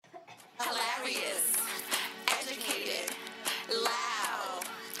Curious, educated, loud,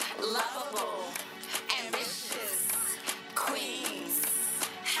 lovable, ambitious, queens.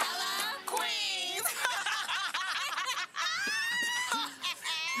 Hello, queens!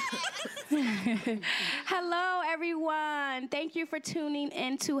 Hello, everyone. Thank you for tuning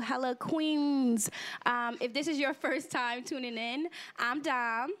in to Hella Queens. If this is your first time tuning in, I'm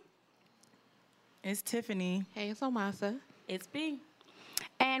Dom. It's Tiffany. Hey, it's Omasa. It's B.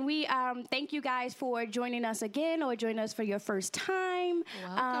 And we thank you guys for joining us again or joining us for your first time.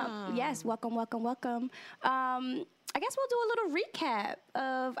 Welcome. Yes, welcome. I guess we'll do a little recap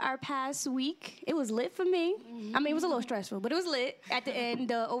of our past week. It was lit for me. I mean, it was a little stressful, but it was lit. At the end,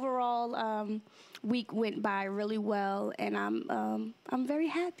 the overall week went by really well, and I'm very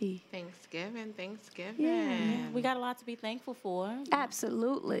happy. Thanksgiving. Yeah. We got a lot to be thankful for.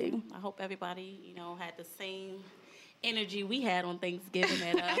 Absolutely. I hope everybody, had the same energy we had on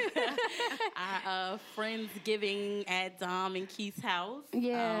Thanksgiving at our Friendsgiving at Dom and Keith's house.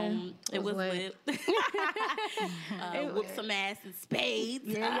 Yeah. It was lit. Whooped some ass in spades.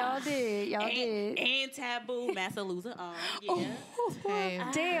 Yeah, y'all did. And Taboo, Massa loser. Yeah. Hey,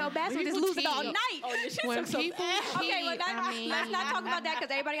 Damn, Bass was just losing all night. Oh, yeah, she when took some people ass. Okay, well, let's not talk about that because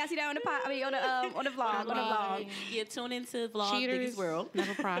everybody got to see that on the vlog. Yeah, tune into vlog cheaters Biggie's World.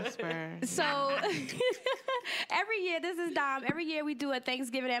 never prosper. So every year, this is Dom. Every year we do a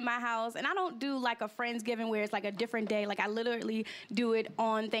Thanksgiving at my house, and I don't do like a Friendsgiving where it's like a different day. Like I literally do it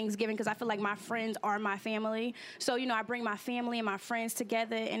on Thanksgiving because I feel like my friends are my family. So I bring my family and my friends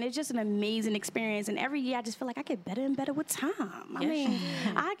together, and it's just an amazing experience. And every year I just feel like I get better and better with time. I mean,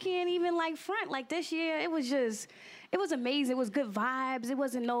 I can't even like front. Like this year, it was amazing. It was good vibes. It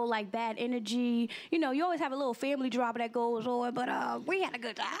wasn't no like bad energy. You always have a little family drama that goes on, but we had a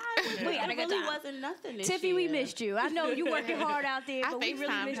good time. We had a good time. It wasn't nothing this Tiffy, year. we missed you. I know you working hard out there, I but we really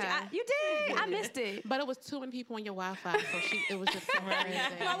FaceTimed missed you. her. You did. I missed it. But it was too many people on your Wi-Fi, so it was just so crazy.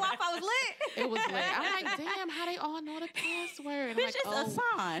 My Wi-Fi was lit. It was lit. I'm like, damn, how they all know the password? It's just a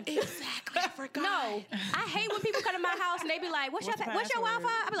sign. Exactly. I forgot. No, I hate when people come to my house and they be like, "What's your Wi-Fi?"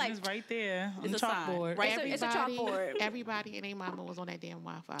 I be like, It's right there on It's the a sign. chalkboard. Right. It's a chalkboard. Everybody and their mama was on that damn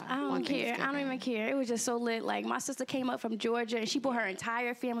Wi-Fi. I don't care. I don't even care. It was just so lit. Like my sister came up from Georgia and she brought her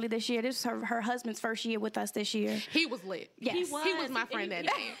entire family this year. This was her husband's first year with us this year. He was lit. Yes. He was my friend that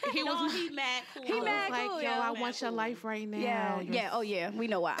day. He was He mad cool. He mad like, cool, yo, yo. I want your life right now. Yeah. You're Yeah. Oh yeah. We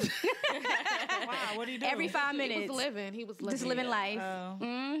know why. Wow, what do you do? Every 5 minutes. He was living. Just living life.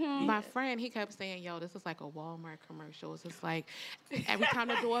 My friend, he kept saying, yo, this is like a Walmart commercial. It's just like every time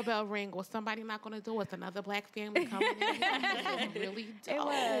the doorbell ring or somebody knock on the door, it's another black family coming in. It was really dope. It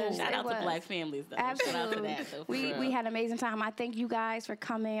was. Shout out It to was. black families, though. Absolutely. Shout out to that, though, for we real. had an amazing time. I thank you guys for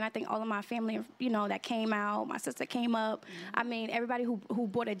coming. I thank all of my family, that came out. My sister came up. I mean, everybody who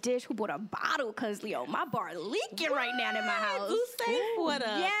bought a dish, who bought a bottle, because, my bar leaking right now in my house. Douce for the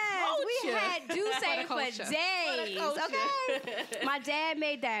Yes, we culture. had Douce for culture. days. culture. Okay, my dad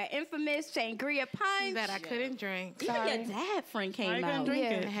made that infamous sangria punch. That I couldn't drink. Even your dad friend Why you came couldn't out. drink Yeah,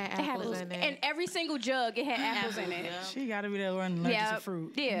 it? It had apples in it. And every single jug, it had apples in it. Yeah. She got to be there running allergic Yeah, to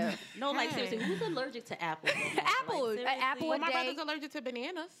fruit. yeah. No, like Hey. seriously, who's allergic to apples? Apples. Like, An seriously? apple Well, a my day. brother's allergic to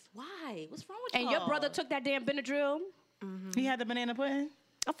bananas. Why? What's wrong with And y'all? your brother took that damn Benadryl. He had the banana pudding?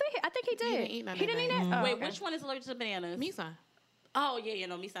 I think he did. didn't eat none He of didn't eat that. that. Oh, Wait, okay. which one is allergic to bananas? Misa. Oh, yeah,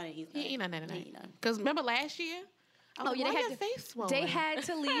 no, Misa didn't eat He ain't none of He that. ain't none. Because remember last year? I was Oh, yeah, like, they why had your to- face swollen? They had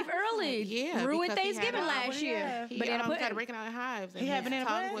to leave early. Yeah, Ruined because he had Thanksgiving a- last what do you year. have? He Banana started pudding. breaking out hives. and He had his banana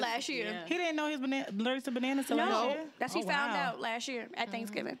tongue pudding? was- Last year. Yeah. He didn't know he was allergic to bananas till last No, year? that's he Oh, found wow. out last year at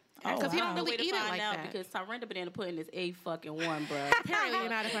Thanksgiving. Oh, Because he wow. don't No really way to eat it find like out that. because Tyrenda banana pudding is A1, bro. Apparently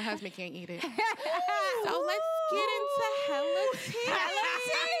not if her husband can't eat it. So let's get into hella tea.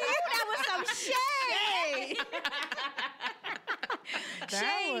 That was some shade.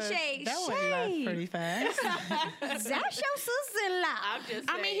 Shade. That one left pretty fast. That's your sister-in-law. I'm just saying.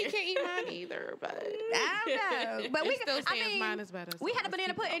 I mean, he can't eat mine either, but I don't know. But we still stands mine is better. We so had a let's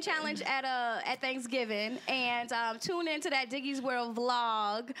banana keep pudding going. challenge at Thanksgiving, and tune into that Diggie's World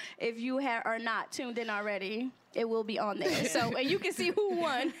vlog if you are not tuned in already. It will be on there. So, and you can see who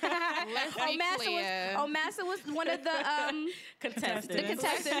won. Let's be clear. Omasa was one of the contestants. the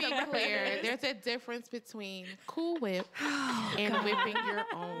contestants. Let's be clear. There's a difference between Cool Whip and whipping your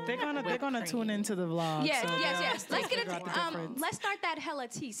own. They're gonna whipped tune cream. into the vlog. Yes, so yes. they'll Let's get figure into out the difference. let's start that hella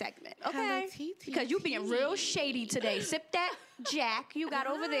tea segment, okay? Hella tea, because you being real shady today. Sip that Jack you got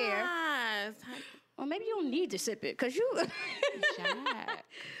over there. Yes. Or maybe you don't need to sip it, because you... Jack.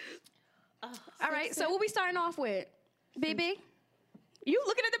 All right, so what we starting off with? BB? You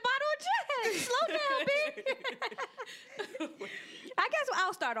looking at the bottle of Jack. Slow down, B. I guess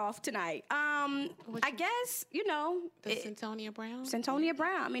I'll start off tonight. I guess, The Centonia Brown? Centonia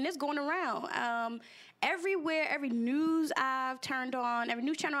Brown. I mean, it's going around. Everywhere, every news I've turned on, every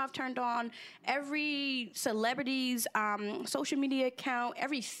news channel I've turned on, every celebrity's social media account,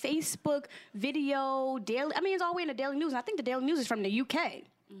 every Facebook video, daily. I mean, it's all the way in the Daily News. And I think the Daily News is from the UK.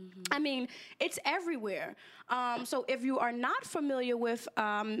 Mm-hmm. I mean, it's everywhere. So if you are not familiar with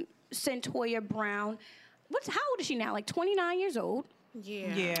Centonia Brown, how old is she now? Like 29 years old.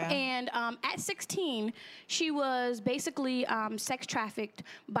 Yeah. And at 16, she was basically sex trafficked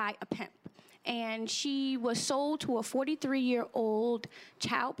by a pimp. And she was sold to a 43-year-old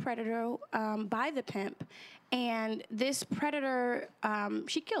child predator by the pimp. And this predator,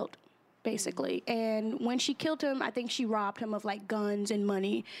 she killed, basically. And when she killed him, I think she robbed him of, like, guns and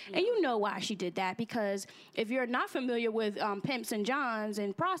money. Yeah. And you know why she did that, because if you're not familiar with pimps and johns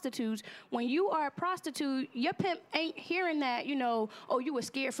and prostitutes, when you are a prostitute, your pimp ain't hearing that, oh, you were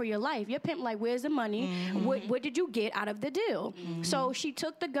scared for your life. Your pimp like, where's the money? Mm-hmm. What did you get out of the deal? Mm-hmm. So she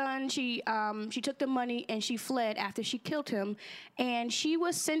took the gun, she took the money, and she fled after she killed him. And she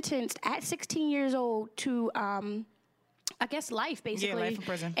was sentenced at 16 years old to I guess life, basically. Yeah, life in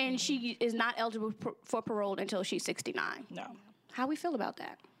prison. And she is not eligible for parole until she's 69. No. How we feel about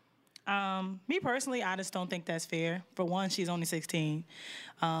that? Me personally, I just don't think that's fair. For one, she's only 16.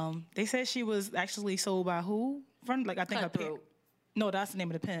 They said she was actually sold by who? From, like, I think Cutthroat. No, that's the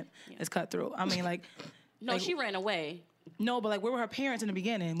name of the pimp. Yeah. It's Cutthroat. I mean, like... No, she ran away. No, but, like, where were her parents in the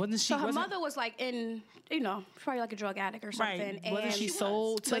beginning? Wasn't she... So her mother was, like, in, probably like a drug addict or something. Right. And wasn't she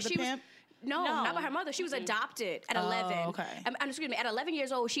sold to the pimp? No, not by her mother. She was adopted at 11. Okay. Excuse me, at 11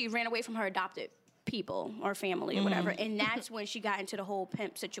 years old, she ran away from her adopted people or family or whatever, and that's when she got into the whole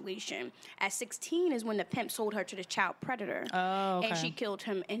pimp situation. At 16 is when the pimp sold her to the child predator. Oh, okay. And she killed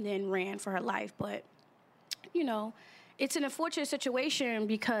him and then ran for her life. But, it's an unfortunate situation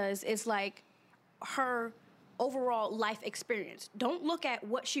because it's like her overall life experience. Don't look at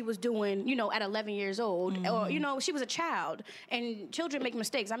what she was doing, at 11 years old, or, she was a child, and children make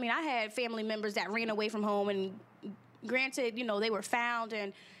mistakes. I mean, I had family members that ran away from home, and granted, they were found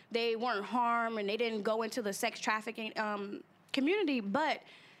and they weren't harmed and they didn't go into the sex trafficking community, but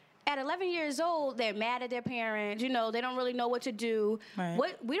at 11 years old, they're mad at their parents. They don't really know what to do. Right.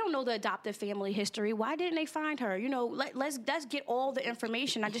 We don't know the adoptive family history. Why didn't they find her? Let's get all the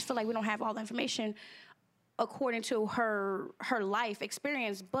information. I just feel like we don't have all the information according to her life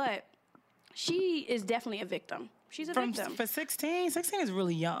experience, but she is definitely a victim. She's a victim. For 16 is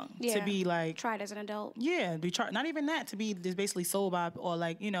really young to be like... Tried as an adult. Yeah, not even that, to be just basically sold by, or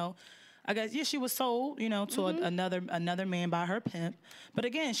like, I guess, she was sold, to another man by her pimp. But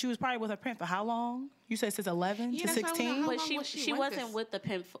again, she was probably with her pimp for how long? You said since 11 to 16? But she wasn't with the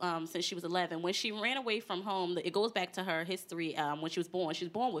pimp since she was 11. When she ran away from home, it goes back to her history when she was born. She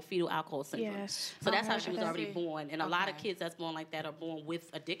was born with fetal alcohol syndrome. Yes. So that's how she was already born. And a lot of kids that's born like that are born with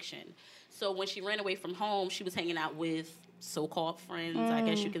addiction. So when she ran away from home, she was hanging out with so-called friends, I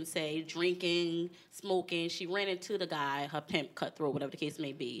guess you can say, drinking, smoking. She ran into the guy, her pimp, Cutthroat, whatever the case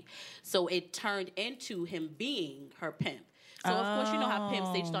may be. So it turned into him being her pimp. So, of course, you know how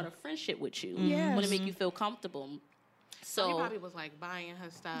pimps, they start a friendship with you. Yes. Want to make you feel comfortable. So he probably was, like, buying her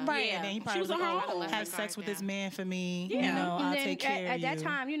stuff. Right, Yeah. and then he She probably was was like, on her oh, own. have sex with this man for me. Yeah. I'll take care at of you. that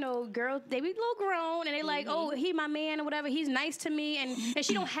time, girls, they be a little grown, and they like, oh, he my man or whatever. He's nice to me, and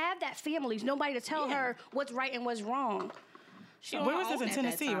she don't have that family. There's nobody to tell her what's right and what's wrong. Where was this, in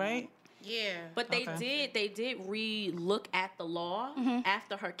Tennessee, right? Yeah. But they did re-look at the law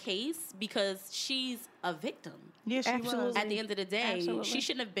after her case because she's a victim. Yeah, she was. At the end of the day, Absolutely. she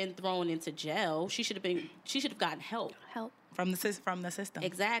shouldn't have been thrown into jail. She should have gotten help. From the system.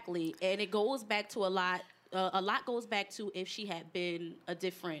 Exactly. And it goes back to a lot goes back to if she had been a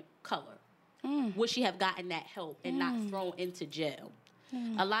different color. Would she have gotten that help and not thrown into jail?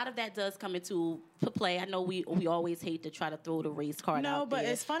 A lot of that does come into play. I know we always hate to try to throw the race card out but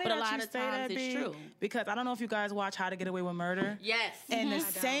there. it's funny but that a lot you of say times that, it's B, true. because I don't know if you guys watch How to Get Away with Murder. Yes. And the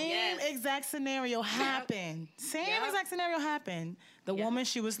same Yes. exact scenario happened. Exact scenario happened. The woman,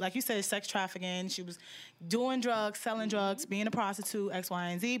 she was, like you said, sex trafficking. She was doing drugs, selling drugs, being a prostitute, X, Y,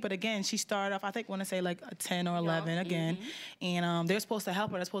 and Z. But again, she started off, I think, want to say like a 10 or 11 again. And they're supposed to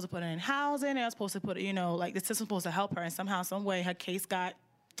help her. They're supposed to put her in housing. They're supposed to put, like the system's supposed to help her. And somehow, some way, her case got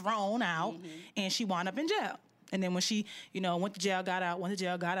thrown out, and she wound up in jail. And then when she, went to jail, got out, went to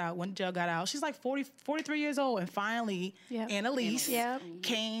jail, got out, went to jail, got out. She's like 43 years old. And finally, Annalise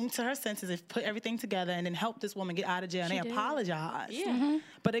came to her senses and put everything together and then helped this woman get out of jail. And they apologized. Yeah.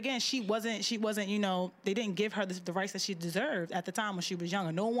 But again, she wasn't, they didn't give her the rights that she deserved at the time when she was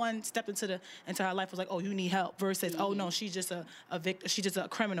younger. No one stepped into her life was like, oh, you need help versus, oh, no, she's just a victim. She's just a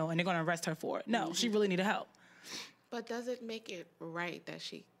criminal and they're going to arrest her for it. No, she really needed help. But does it make it right that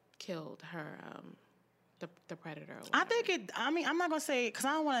she killed her, the predator? I think I'm not going to say, because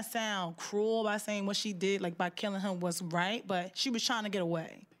I don't want to sound cruel by saying what she did, like by killing him was right, but she was trying to get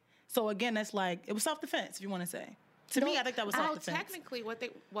away. So again, that's like, it was self-defense, if you want to say. To me, I think that was self-defense. Technically,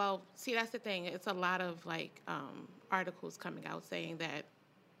 see, that's the thing. It's a lot of articles coming out saying that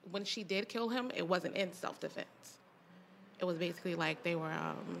when she did kill him, it wasn't in self-defense. It was basically like they were,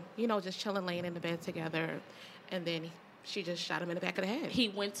 just chilling, laying in the bed together, and then she just shot him in the back of the head. He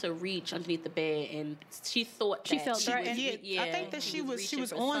went to reach underneath the bed, and she thought she felt threatened. I think that she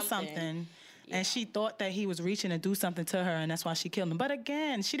was on something. And she thought that he was reaching to do something to her, and that's why she killed him. But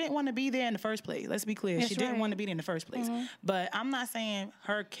again, she didn't want to be there in the first place. Let's be clear. She didn't want to be there in the first place. But I'm not saying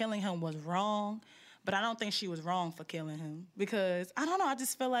her killing him was wrong. But I don't think she was wrong for killing him because I don't know. I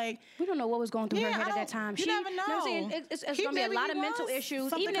just feel like we don't know what was going through her head at that time. You never know. You know what I'm saying? It's going to be a lot of mental issues.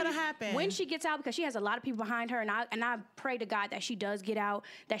 Something even could have happened when she gets out, because she has a lot of people behind her, and I pray to God that she does get out,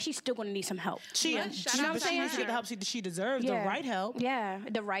 that she's still going to need some help. She needs to get the help she deserves. The right help. Yeah,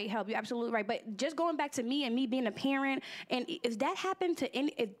 the right help. You're absolutely right. But just going back to me and me being a parent, and if that happened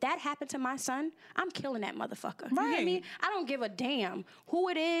to my son, I'm killing that motherfucker. Right. You hear me? I don't give a damn who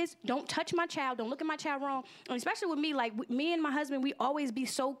it is. Don't touch my child. Don't look at my child wrong. And especially with me, like me and my husband, we always be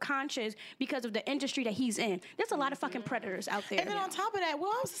so conscious because of the industry that he's in. There's a lot of fucking predators out there. And then on top of that,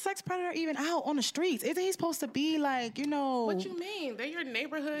 why was a sex predator even out on the streets? Isn't he supposed to be like, What you mean? They're your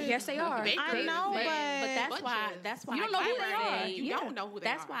neighborhood. Yes, they are. I know, but that's why you don't know who they are. You don't know who they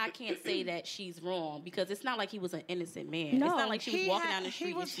are. That's why I can't say that she's wrong because it's not like he was an innocent man. No. It's not like she was walking down the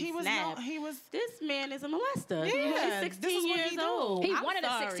street and she snapped. This man is a molester. Yeah, He's 16 years old. He I'm wanted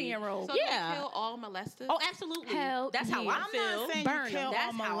sorry. a 16-year-old. So yeah. they kill all molesters? Oh, absolutely. That's how I I'm feel. not saying Burn you kill them. all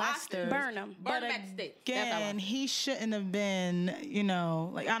That's how I feel. molesters. Burn them. Burn him at the stake. That's how I Again, feel. he shouldn't have been,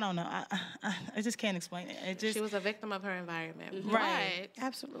 I don't know. I just can't explain it. She was a victim of her environment. Right. But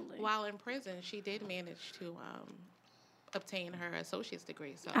Absolutely. while in prison, she did manage to obtain her associate's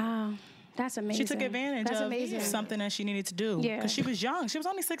degray. So Oh, that's amazing. She took advantage That's of amazing. something that she needed to do. Yeah. Because she was young. She was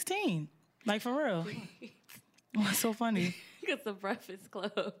only 16. Like, for real. What's so funny? It's the Breakfast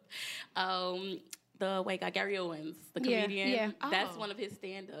Club. The white guy, Gary Owens, the comedian. Yeah. That's one of his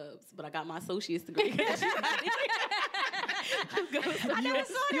stand-ups. But I got my associate's degree.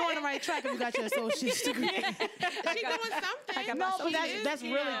 You're on the right track if you got your associate's degree. she's doing something. No, but that's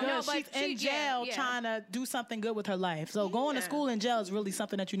really good. No, but She's in she- jail yeah. trying to do something good with her life. So going to school in jail is really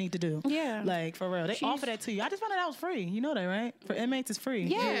something that you need to do. Yeah. Like, for real. They offer that to you. I just found out that was free. You know that, right? For inmates, it's free.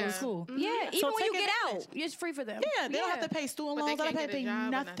 Yeah. To go to school. Yeah, even So when you take get advantage. out, it's free for them. Yeah, they don't have to pay student But they loans. They don't can't have to get a pay job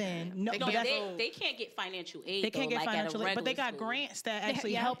or nothing. nothing. No, They but can't that's, They can't get financial aid. they can't though, get like financial aid, but they got regular school. grants that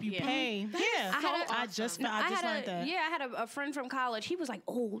actually yeah. help you Yeah. pay. Yeah, I just learned that. I had a friend from college. He was like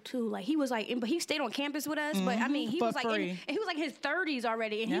old too. Like he was like, but he stayed on campus with us. But I mean, he For was like, free. and he was like his 30s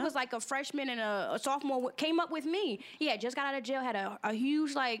already, and he Yeah. was like a freshman and a sophomore. Came up with me. He had just got out of jail. Had a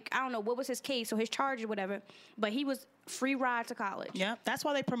huge I don't know what was his case or his charge or whatever. But he was free ride to college. Yeah, that's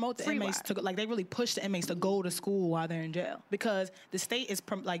why they promote the Free inmates ride. to go, they really push the inmates to go to school while they're in jail because the state is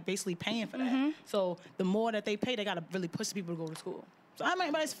basically paying for that. So the more that they pay, they gotta really push people to go to school. So I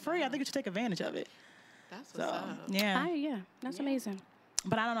mean, but it's free. I think you should take advantage of it. That's what's So up. yeah, That's amazing.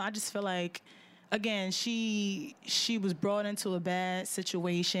 but I don't know. I just feel like, again, she was brought into a bad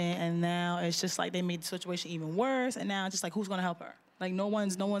situation, and now it's just like they made the situation even worse. And now it's just like, who's gonna help her? Like no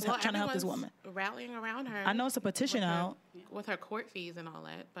one's trying to help this woman. Rallying around her. I know it's a petition out. with her court fees and all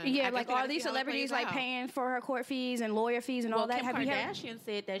that. But I Yeah, guess like we all gotta these see how it celebrities plays like out. paying for her court fees and lawyer fees and all that. Kim Have you had? Kardashian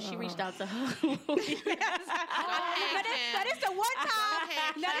said that she reached out to her. That is the one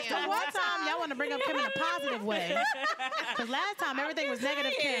time. That's the one time y'all want to bring up Kim in a positive way. Because last time everything was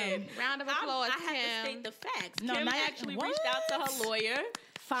negative, Kim. Round of applause, I have to Kim. state the facts. No, Kim not- actually what? reached out to her lawyer.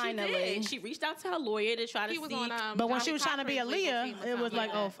 Finally. She reached out to her lawyer to try to He was see. on. But when she Johnny was trying to be Cochran's legal Aaliyah, team or it was something. like,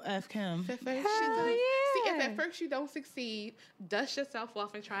 oh, F Kim. If first yeah. See, if at first you don't succeed, dust yourself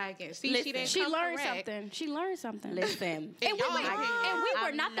off and try again. See, Listen, she didn't She come learned correct. something. She learned something. Listen. And we, y'all were, opinion. and we were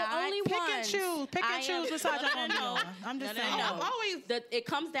I'm not the not only Pick and ones. choose. Pick and choose which side y'all gonna be on. I'm just saying. I'm always It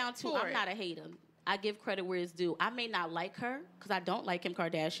comes down to for I'm it. not a hater. I give credit where it's due. I may not like her because I don't like Kim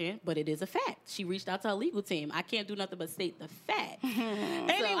Kardashian, but it is a fact. She reached out to her legal team. I can't do nothing but state the fact. So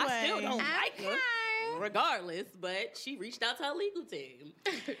I still Anyway, don't like her. regardless, but she reached out to her legal team.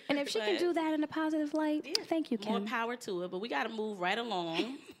 And if she can But- do that in a positive light, thank you, More Kim. power to it. But we got to move right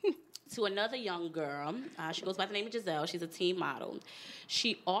along to another young girl. She goes by the name of Giselle. She's a teen model.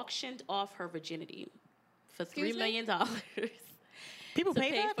 She auctioned off her virginity for Excuse $3 me? million. People To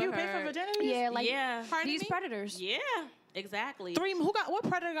pay pay for that? for People pay for her- virginity? Yeah, like Yeah. Pardon these me? predators. Yeah, exactly. What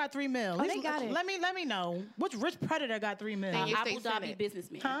predator got $3 million? Oh, they got it. Let me know. Which rich predator got $3 million? Thank you. Abu State Dhabi Senate.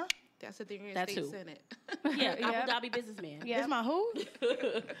 businessman. Huh? That's the thing in That State too. Senate. Yeah, Yeah. Abu Dhabi businessman. Yeah. It's my who?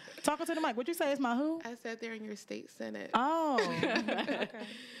 Talking to the mic. What'd you say? It's my who? I said they're in your state Senate. Oh. Okay.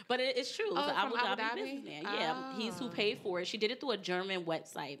 But it's true. Oh, It's an from Abu Abu Dhabi Dhabi? businessman. Yeah, he's who paid for it. She did it through a German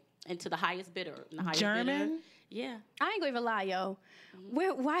website and to the highest bidder. And the highest German? Bidder, yeah. I ain't gonna even lie, yo.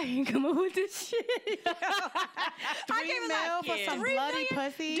 Why you come up with this shit? $3 million for yeah. some $3 bloody million?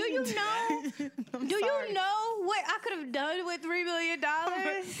 pussy? Do you know? I'm Do sorry. you know what I could have done with $3 million?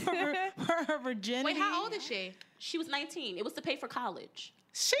 her virginity? Wait, how old is she? She was 19. It was to pay for college.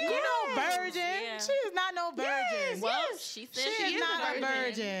 She ain't no virgin. Yeah. She is not no virgin. Yes, Well, yes. she She said is is not a a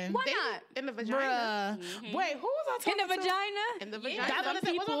virgin. virgin. Why They- not? In the vagina. Bruh. Wait, who was I In talking the to? vagina? In the Yeah. vagina. That's what I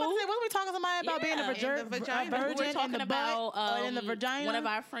said. What we talking to somebody about being a, Yeah, virgin, in the vagina. a We were virgin We're talking in the about butt or in the vagina? one of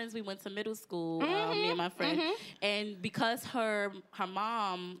our friends. We went to middle school, me and my friend, and because her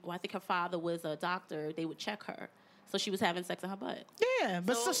mom, well, I think her father was a doctor, they would check her, so she was having sex in her butt. Yeah,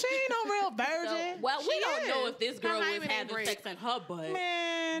 but so she ain't no real So, virgin. well, we She don't know is. if this Her girl was hymen ain't having break. sex in her butt.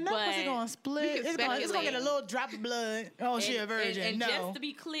 Man, that pussy But gonna split. we can It's gonna get a speculate. little drop of blood. Oh, she a And- virgin. And no. just to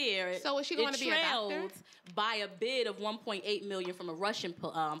be clear, So is she going it to be a doctor? trailed by a bid of 1.8 million from a Russian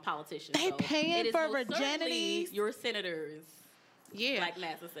politician. They So paying it is for most certainly virginities? your senators, Yeah. like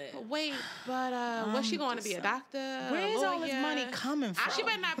Massa said. Wait, but was she going to be a doctor? Where's a all this lawyer? money coming from? She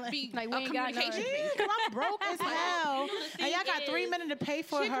better not be Like, we a ain't got communications none. Yeah, major. 'cause I'm broke as hell. The And y'all got thing $3 is- million to pay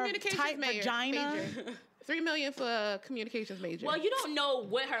for She a her communications tight vagina. major. $3 million for a communications major. Well, you don't know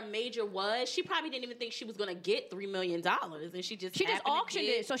what her major was. She probably didn't even think she was going to get $3 million, and she just She just happened to auctioned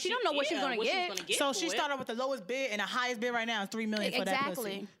get- it, so she don't know what she was gonna get. So she started with the lowest bid, and the highest bid right now is $3 million for that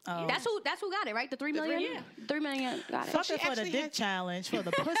Exactly. pussy. Oh. That's who got it, right? The $3 million. Yeah. $3 million got it. Fuck she it for the actually dick had- challenge, for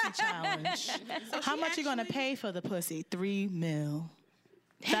the pussy challenge. How much you gonna pay for the pussy? $3 million.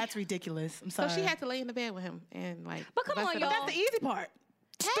 That's ridiculous. I'm So sorry. she had to lay in the bed with him and like. But come bust on, it y'all. up. That's the easy part.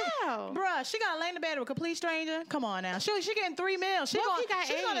 How? Bruh, she gotta lay in the bed with a complete stranger. Come on now. She getting $3 million. She What if gonna, he got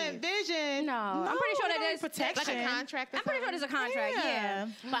she's gonna AIDS? envision. No, I'm pretty sure that no there's protection. Like a contract or I'm pretty sure there's a contract. Yeah.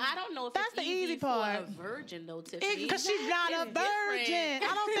 But I don't know if That's it's the easy for part. a virgin, though, Tiffany. Because she's not a It's different. virgin.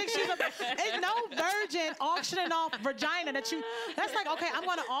 I don't think she's a. It's no virgin auctioning off vagina that you. That's like, okay, I'm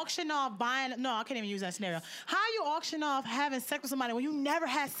gonna auction off buying. No, I can't even use that scenario. How you auction off having sex with somebody when you never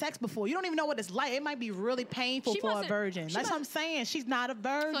had sex before? You don't even know what it's like. It might be really painful She for a must've- virgin. she That's what I'm must- saying. She's not a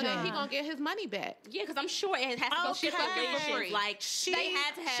virgin. So then he gonna get his money back. Yeah, because I'm sure it has to go Okay. ship regulations. Like, they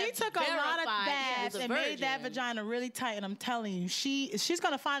had to have She took a lot of verified she baths was a and made that virgin. vagina really tight, and I'm telling you, she's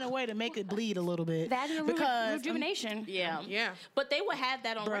gonna find a way to make it bleed a little bit. Vaginal because rejuvenation. Yeah. Yeah. But they would have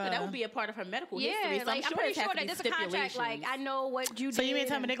that on record. That Bruh. would be a part of her medical Yeah, history. So like, I'm I'm pretty sure sure it that has there's to a be contract. Like, I stipulations. know what you did. So you mean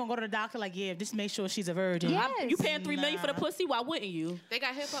tell me they're gonna go to the doctor like, yeah, just make sure she's a virgin? Yes. You paying $3 million for the pussy? Why wouldn't you? They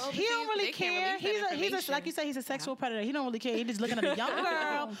got HIPAA overseas. He don't but really they can't care. release that He's a information. like you say, he's a sexual predator. He don't really care. He's just looking at a young girl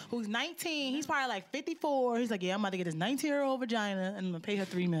who's 19. He's probably like 54. He's like, yeah, I'm about to get this 19-year-old vagina and I'm gonna pay her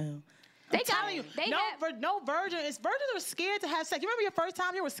 $3 million. They I'm got telling you, They no, have, no virgin. Virgins are scared to have sex. You remember your first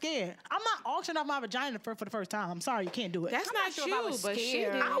time? You were scared. I'm not auctioning off my vagina for the first time. I'm sorry, you can't do it. That's I'm not not sure if I true, was but shit.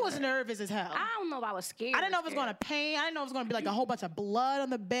 scared. I was nervous as hell. I don't know if I was scared. I didn't know if it was gonna pain. I didn't know if it was gonna be like a whole bunch of blood on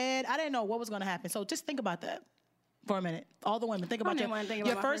the bed. I didn't know what was gonna happen. So just think about that for a minute. All the women, think about didn't wanna think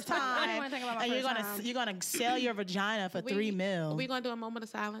your about my first first time. I time, didn't wanna think about my and you're first gonna time. you're gonna sell your vagina for $3 million. We gonna do a moment of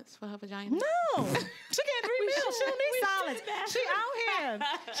silence for her vagina? No, she getting $3 million. She don't need silence. She out here.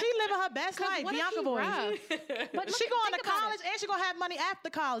 She living her best life. What if Bianca he voice. rough? But She look, going to think about college and she gonna have money after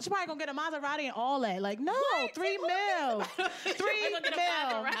college. She probably gonna get a Maserati and all that. Like, no, $3 million. $3 gonna get a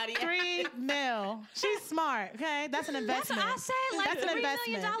million. Maserati. $3 million. She's smart. Okay, that's an That's what investment. I said. Like That's an $3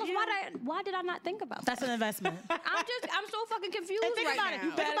 million. investment. Why did I not think about that? That's an investment. I'm so fucking confused And think right about now. it.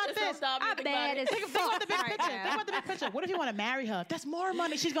 You think about this. I'm bad as Think about the big fuck right picture. Think now. about the big picture. What if you want to marry her? That's more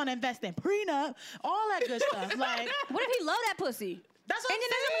money she's gonna invest in prenup, all that good stuff. Like, What if he love that pussy? That's what And I'm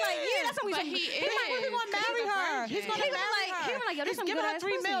then I'm like, saying. yeah, that's what we But said. he He's gonna marry her. He's gonna He was marry like- her. he was like, yo, this He's some giving her good-ass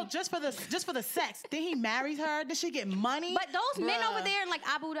 $3 million pussy. just for the sex. Then he marries her. Then she get money. But those men Bruh. over there in like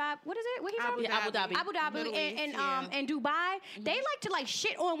Abu Dhabi, what is it? What he from? Yeah, Abu Dhabi. Abu Dhabi Middle East, and Dubai, they like to like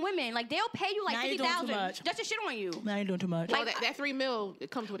shit on women. Like they'll pay you like Now you're doing too 50,000 much. just to shit on you. Now you're doing too much. Well, that $3 million, it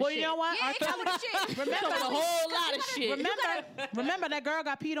comes with a Well, shit. you know what? Yeah, R. it comes Kelly. with shit. Remember, a whole lot of shit. remember that girl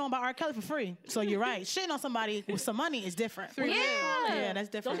got peed on by R. Kelly for free. So you're right. Shitting on somebody with some money is different. Yeah. Yeah, that's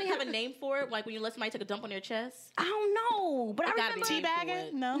Don't different. they have a name for it? Like when you let somebody take a dump on their chest? I don't know, but I gotta be remember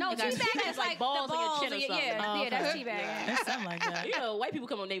Teabagging? No. No, It gotta be- teabagging it's is like like balls the on your balls chin or something. Yeah, Oh, yeah, that's okay. teabagging. It's something like that. You know, white people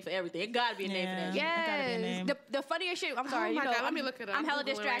come up with a name for everything. It gotta be a name for that. Yeah. Gotta be a name. Yes. The funniest shit. I'm sorry. Oh my you know, God, let me look it up. I'm hella I'm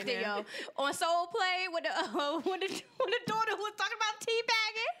Googling right distracted, now. yo. On Soul Play, when the daughter was talking about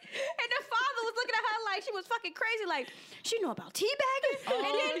teabagging, and the father was looking at her like she was fucking crazy, like she know about teabagging, and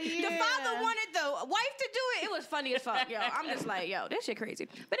then the yeah. father wanted the wife to do it. It was funny as fuck, yo. I'm just like, yo, this shit crazy.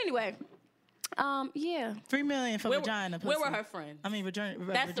 But anyway, yeah. $3 million for vagina. Where pussy. were her friends? I mean, vagina.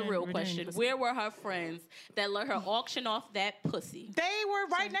 That's the real question. Where were her friends that let her auction off that pussy? They were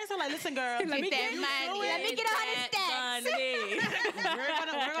right next to her, like, listen, girl. Let me get a 100 stacks.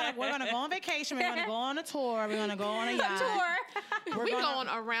 We're gonna go on vacation. We're gonna go on a tour. We're gonna go on a yacht. Tour. We going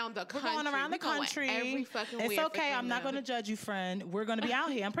around the country. Going around the We going country. every fucking It's week for okay. I'm not $3 million. gonna judge you, friend. We're gonna be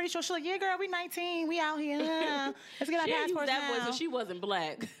out here. I'm pretty sure she's like, yeah, girl, we 19. We out here. Let's get our She didn't use passports that now. voice, but she wasn't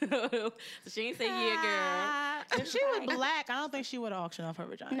black. So she ain't say, yeah, If she was black, I don't think she would have auctioned off her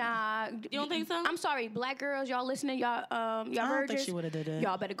vagina. Nah, You don't think so? I'm sorry, black girls, y'all listening, y'all don't virgins. think she would've did it.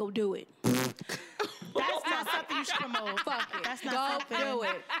 Y'all better go do it. That's not something you should promote. Fuck it. That's not Go something. do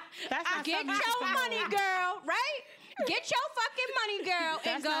it. That's not Get something you should your promote. money, girl. Right? Get your fucking money, girl, and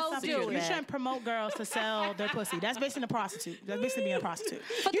That's not go something do you it. shouldn't promote girls to sell their pussy. That's basically a prostitute. That's basically being a prostitute.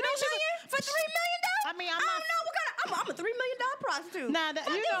 For $3 million? For $3 million? I mean, I'm I not. don't know what kind of. I'm a $3 million prostitute. Nah, that,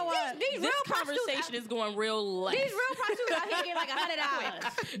 you know what? These This real prostitutes. conversation is going real left. These real prostitutes out here getting like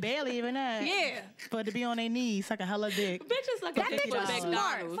 $100. Barely even that. Yeah. But to be on their knees, like a hella dick. Bitches like That a bitch $50 is smart.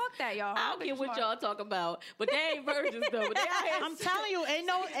 McDonald's. Fuck that, y'all. I don't care what y'all talk about, but they ain't virgins though. But they out here. I'm telling you, ain't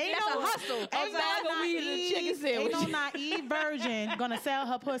no That's a hustle. Ain't A bag of weed and a chicken sandwich. Ain't no naive virgin gonna sell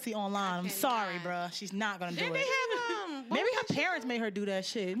her pussy online. I'm sorry, bruh. She's not gonna do it. Maybe her parents made her do that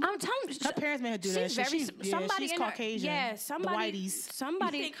shit. I'm telling you, Her parents made her do that she's shit. very somebody she's in her- Caucasian. Yeah, somebody. The whiteys.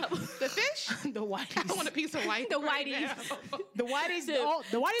 Somebody. The fish? The whiteys. I want a piece of white. The right whiteys. now. The whiteys.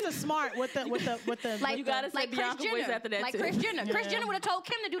 The whiteys are smart with the. Like You gotta say like Kris Bianca voice Jenner. after that like too. Kris Jenner. Kris Jenner would have told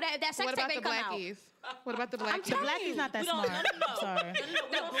Kim to do that if that sex What tape about the ain't come out. blackies? What about the The blackies? blackies not that We don't- smart. no. Sorry.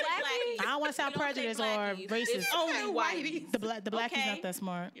 We don't say blackies? I don't want to sound We don't say prejudiced or blackies. racist. It's only whiteies. The blackies Okay. not that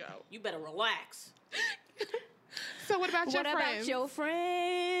smart. You better relax. So what about your What friends? about your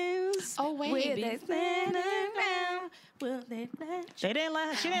friends? Oh, wait. Will they stand around? Will they let They didn't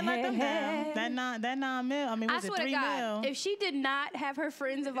let. She didn't let them down. That 9 mil. I mean, I was it swear to 3 God, mil? if she did not have her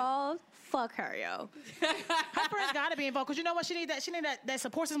friends involved, fuck her, yo. Her friends gotta be involved because you know what? She need that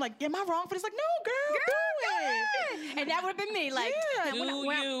support system. Like, am I wrong for this? Like, no, girl, do it. And that would have been me. Like, Yeah. Do when I-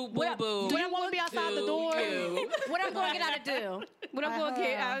 you, when I- boo boo? Do you want to be outside the door? You. what I'm going to get out of do? What I'm going to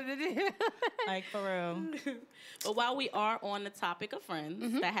get out of the do? Like, for real. But while we are on the topic of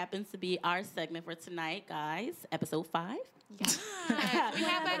friends, that happens to be our segment for tonight, guys. Episode 5. We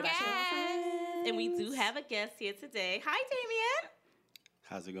have a guest. And we do have a guest here today. Hi, Damien.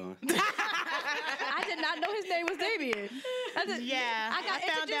 How's it going? I did not know his name was Damien. Yeah, I got I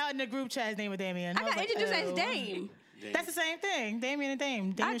found introduced- out in the group chat his name was Damien. I got was like, introduced as oh. Dame. That's the same thing. Damien and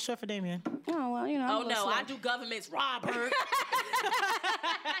Dame. Damien's short for Damien. Oh, well, you know. I'm a Oh, little no, slow. I do governments, Robert.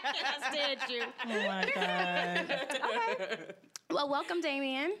 I stand you. Oh my god. Well, welcome,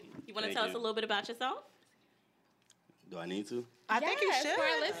 Damien. You want to Thank tell us you. a little bit about yourself? Do I need to? I think you Yes, should. for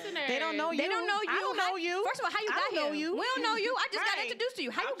our listeners. They don't know you. They don't know you. I don't know you. First of all, how you I got don't here? know you. We don't know you. I just got Right. introduced to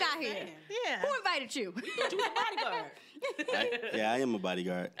you. How you got here? Yeah. Who invited you? Thought you was a bodyguard. Yeah, I am a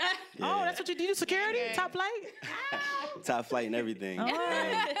bodyguard. Oh, Yeah. that's what you do? You do security? Top flight? Top flight and everything.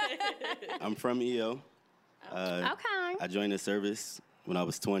 I'm from EO. Okay. I joined the service when I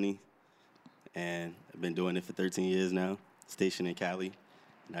was 20, and I've been doing it for 13 years now. Stationed in Cali,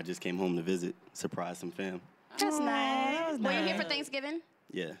 and I just came home to visit, surprise some fam. That's nice. was Were you nice. here for Thanksgiving?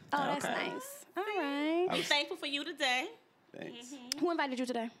 Yeah. Oh, that's Okay. nice. All right. I'm thankful for you today. Thanks. Who invited you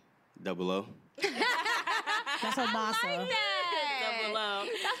today? Double O. That's her massa. Double O.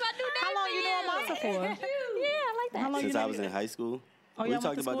 That's my new name. How long you knowing Massa for? Yeah, I like that. How long Since you I know was in high school. Oh, we y'all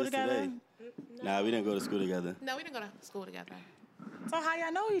talked went to about school this together? today. Nah, we didn't go to school together. No, we didn't go to school together. So how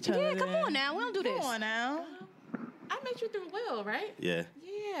y'all know each other? Yeah, come then? on now. We don't do this. Come on now. I met you through Will, right? Yeah.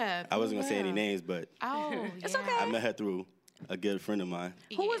 Yeah. I wasn't gonna say any Will. names, but Oh, It's yeah. okay. I met her through a good friend of mine.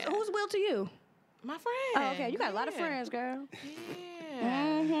 Who's Will to you? My friend. Oh, okay, you got a lot of friends, girl.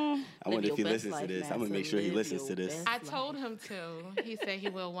 Yeah. I wonder if he your best listens to life, this. man. I'm gonna make sure he Live listens to your this. best I told him to. He said he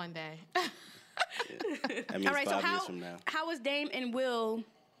will one day. That means All right, so 5 years from now. how was Dame and Will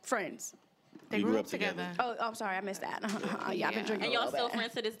friends? They grew up together. Oh, I'm sorry, I missed that. Yeah, I've been drinking. And a y'all little still bit.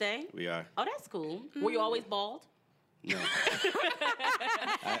 friends to this day? We are. Oh, that's cool. Were you always bald? No.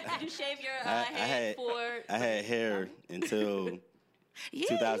 Did you shave your head I had hair until Yeah,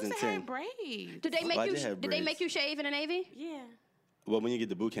 2010. you used to have braids. Did they make I you? did have Did they braids. make you shave in the Navy? Yeah. Well, when you get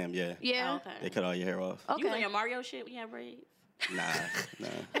to boot camp, yeah. Yeah. Oh, okay. They cut all your hair off. You was on Okay. your Mario shit when you had braids? Nah.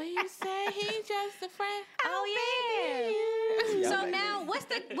 But you say he just a friend. Oh yeah. Yeah, So I'm like, now, what's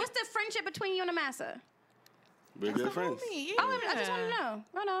the friendship between you and Amasa? we're good friends. Yeah. Oh, I just want to know.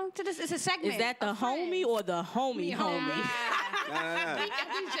 No. So this is a segment. Is that the of friends. homie or the homie? Nah.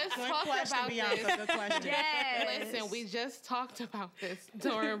 We just Good talked question, about Bianca. this. Good question. Yes. Listen, we just talked about this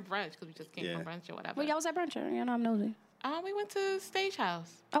during brunch because we just came from Yeah. brunch or whatever. Well, y'all was at brunch. You know, I'm nosy. We went to Stage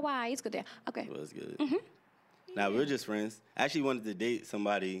House. Oh, wow, it's good there. Okay. It was good. Nah, we're just friends. I actually wanted to date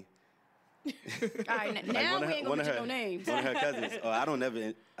somebody. All right. Now one of we her- ain't one gonna of mention her- no names. One of her cousins. Oh, I don't ever He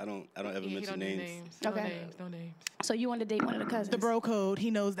mention don't need names. No Okay. names. No names. So you wanted to date one of the cousins. The bro code. He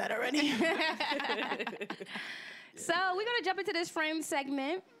knows that already. So we're gonna jump into this friend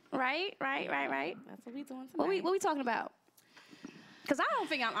segment, right? That's what we doing tonight. What we talking about? Because I don't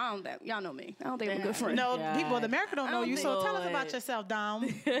think y'all know me. I don't think I'm a good friend. No, God. people in America don't know you. So tell us about Lord. yourself, Dom.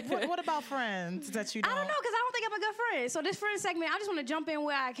 What about friends that you I don't? don't know because I don't think I'm a good friend. So this friend segment, I just want to jump in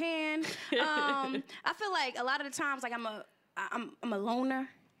where I can. I feel like a lot of the times, like I'm a loner,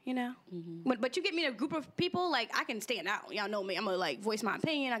 you know. But you get me in a group of people, like I can stand out. Y'all know me. I'm gonna like voice my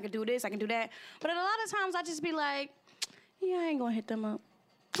opinion. I can do this. I can do that. But a lot of times, I just be like, yeah, I ain't gonna hit them up.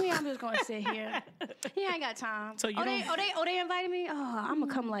 Yeah, I'm just gonna sit here. Yeah, I ain't got time. So you they invited me. Oh, I'm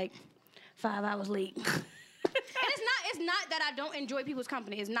gonna come like 5 hours late. And it's not that I don't enjoy people's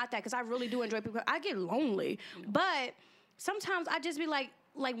company. It's not that, because I really do enjoy people. I get lonely, but sometimes I just be like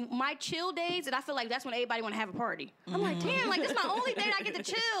my chill days, and I feel like that's when everybody want to have a party. I'm like, damn, like this is my only day that I get to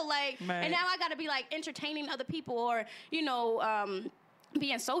chill, like, Right. and now I got to be like entertaining other people or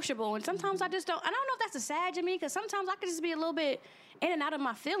being sociable. And sometimes I just don't. I don't know if that's a sad to me, because sometimes I could just be a little bit in and out of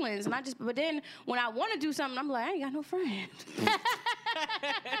my feelings, and but then when I want to do something, I'm like, I ain't got no friends.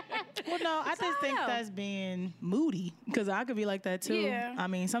 Well, no, I So I just don't think know. that's being moody, because I could be like that too. Yeah. I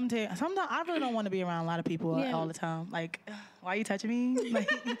mean, sometimes I really don't want to be around a lot of people Yeah. all the time. Like, why are you touching me?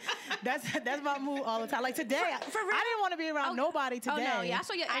 Like, that's my mood all the time. Like today, I didn't want to be around nobody today. Oh no, yeah, I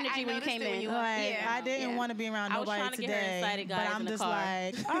saw your energy when you noticed came it when in. you Like, yeah. I didn't yeah. want to be around I was nobody trying to get her today. excited, but guys, I'm in the just car.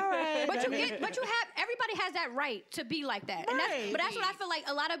 like, all right. But everybody has that right to be like that. And Right. but that's what I feel like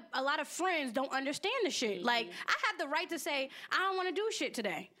a lot of friends don't understand the shit. Like, I have the right to say, I don't want to do shit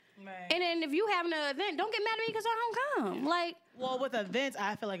today. Right. And then if you having an event, don't get mad at me because I don't come. Like, Well, with events,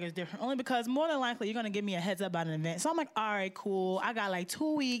 I feel like it's different. Only because more than likely you're gonna give me a heads up about an event. So I'm like, all right, cool. I got like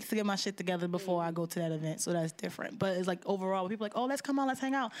 2 weeks to get my shit together before I go to that event. So that's different. But it's like overall, people are like, oh, let's come out, let's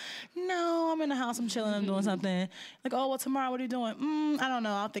hang out. No, I'm in the house, I'm chilling, I'm doing something. Like, oh, well, tomorrow, what are you doing? I don't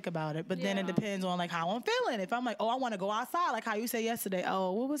know. I'll think about it. But then it depends on like how I'm feeling. If I'm like, oh, I want to go outside, like how you said yesterday.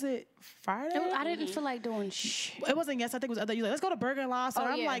 Oh, what was it? Friday? I didn't feel like doing shit. It wasn't yes. I think it was other. You like, let's go to Burger and Lobster. Oh,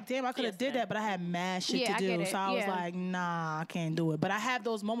 I'm yeah. like, damn, I could have did that, but I had mad shit Yeah, to I do. get it. So I was Yeah. like, nah, I can't do it. But I have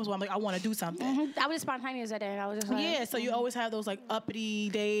those moments where I'm like, I want to do something. I was just spontaneous that day. I was just like, Yeah, so you always have those like uppity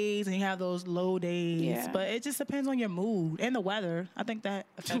days and you have those low days. Yeah. But it just depends on your mood and the weather. I think that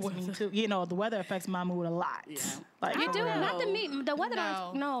affects me too. You know, the weather affects my mood a lot. Yeah. Like, You for do? real. Not the me. The weather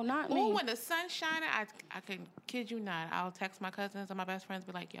No. no, not me. Well, when the sun's shining, I can kid you not. I'll text my cousins and my best friends,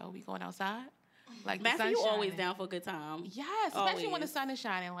 be like, yo, we going outside? Like, the Matthew, sun's you always shining. down for a good time. Yes, especially when the Always. sun is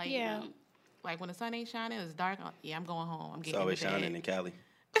shining. Like, Yeah. like when the sun ain't shining, it's dark. Yeah, I'm going home. I'm It's getting always in the shining bed. in Cali.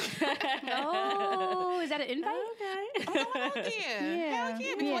 Oh, is that an invite? Okay. I'm going out there. Yeah. Hell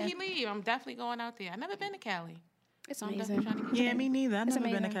yeah, before Yeah. he leave, I'm definitely going out there. I've never been to Cali. It's So I'm amazing. definitely trying to get Yeah, me neither. I've It's never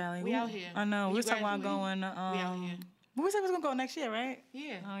been to amazing. Cali. We out here. I know. When We you was talking about graduate, going. we out here. We said we was gonna go next year, right?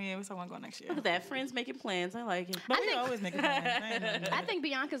 Yeah. Oh yeah, we said we was going next year. Look at that. Friends making plans. I like it. But we always make plans. I ain't gonna do I it. think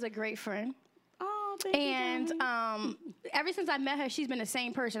Bianca's a great friend. Oh, thank And you. darling. ever since I met her, she's been the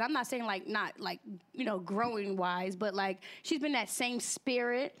same person. I'm not saying like not like, you know, growing wise, but like she's been that same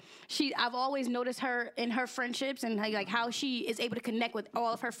spirit. I've always noticed her in her friendships and like how she is able to connect with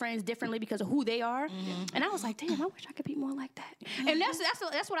all of her friends differently because of who they are. And I was like, damn, I wish I could be more like that. And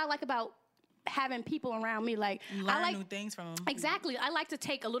that's what I like about having people around me. Like Learn I like new things from them. Exactly. I like to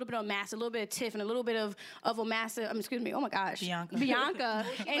take a little bit of Massa, a little bit of Tiff, and a little bit of Omassa. Excuse me. Oh my gosh, Bianca,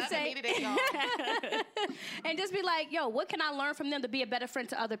 and say, and just be like, yo, what can I learn from them to be a better friend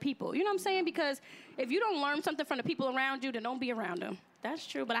to other people? You know what I'm saying? Because if you don't learn something from the people around you, then don't be around them. That's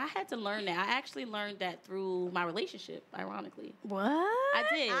true, but I had to learn that. I actually learned that through my relationship, ironically. What? I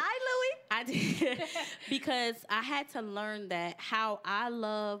did. Louie. I did. Because I had to learn that how I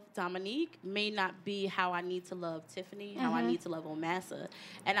love Dominique may not be how I need to love Tiffany, how I need to love Omassa.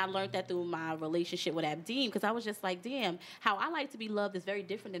 And I learned that through my relationship with Abdeem, because I was just like, damn, how I like to be loved is very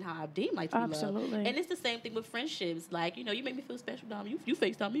different than how Abdeem likes to be loved. Absolutely. And it's the same thing with friendships. Like, you know, you make me feel special, Dom. You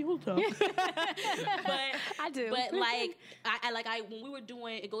FaceTime me all the time. But I do. But like, when we were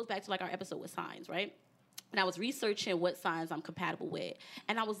doing, it goes back to like our episode with signs, right? And I was researching what signs I'm compatible with.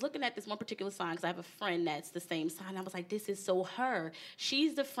 And I was looking at this one particular sign because I have a friend that's the same sign. I was like, this is so her.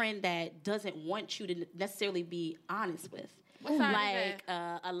 She's the friend that doesn't want you to necessarily be honest with. What sign Like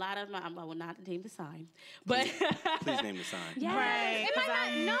a lot of I will not name the sign, but Please name the sign. Yes. Right, It might 'cause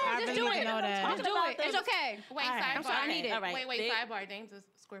not. No, I just really do need it. to know that. Just do it. It's okay. Wait, All right. sidebar. I'm sorry, I need it. All right. Wait, They- sidebar. Dame's a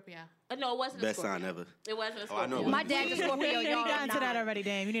Scorpio. No, it wasn't Best a Scorpio. sign ever. It wasn't a Oh, I know Scorpio. it My dad's a Scorpio, We y'all. got into that already,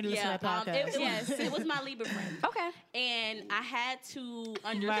 Dame. You need to listen to that podcast. It was my Libra friend. Okay. And I had to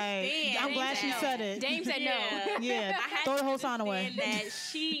understand. Right. I'm glad she said it. Dame said no. Yeah. I had Throw to the whole sign away. understand that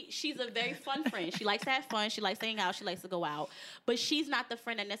she's a very fun friend. She likes to have fun. She likes to hang out. She likes to go out. But she's not the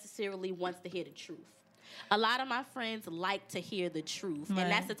friend that necessarily wants to hear the truth. A lot of my friends like to hear the truth, Right.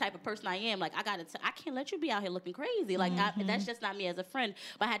 and that's the type of person I am. Like, I can't let you be out here looking crazy. Like, that's just not me as a friend.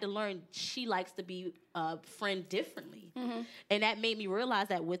 But I had to learn she likes to be a friend differently, and that made me realize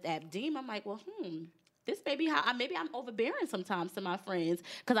that with Abdeem, I'm like, well, this may be how maybe I'm overbearing sometimes to my friends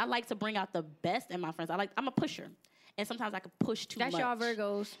because I like to bring out the best in my friends. I'm a pusher. And sometimes I could push too much. That's y'all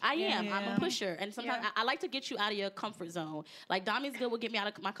Virgos. I am. I'm Yeah. a pusher. And sometimes Yeah. I like to get you out of your comfort zone. Like, Dami's good with get me out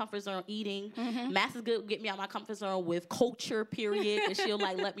of my comfort zone eating. Mass is good with get me out of my comfort zone with culture, period. And she'll,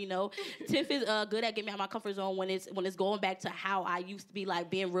 like, let me know. Tiff is good at getting me out of my comfort zone when it's going back to how I used to be, like,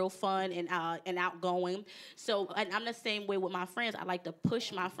 being real fun and outgoing. So, and I'm the same way with my friends. I like to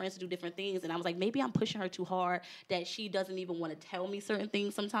push my friends to do different things. And I was like, maybe I'm pushing her too hard that she doesn't even want to tell me certain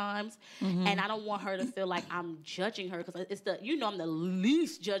things sometimes. And I don't want her to feel like I'm judging her because it's I'm the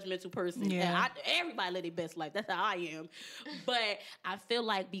least judgmental person. Yeah. And everybody live their best life. That's how I am. But I feel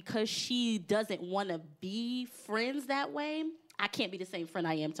like because she doesn't want to be friends that way, I can't be the same friend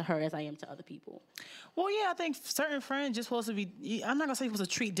I am to her as I am to other people. Well, yeah, I think certain friends just supposed to be. I'm not gonna say you're supposed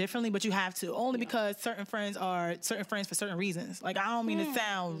to treat differently, but you have to only because certain friends are certain friends for certain reasons. Like, I don't mean to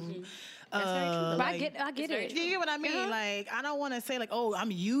sound. But I like, get it. you get what I mean? Like, I don't want to say like, oh,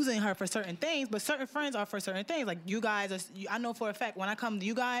 I'm using her for certain things, but certain friends are for certain things. Like, you guys, I know for a fact when I come to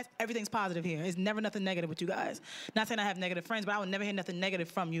you guys, everything's positive here. It's never nothing negative with you guys. Not saying I have negative friends, but I would never hear nothing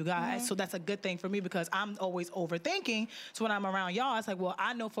negative from you guys. So that's a good thing for me because I'm always overthinking. So when I'm around y'all, it's like, well,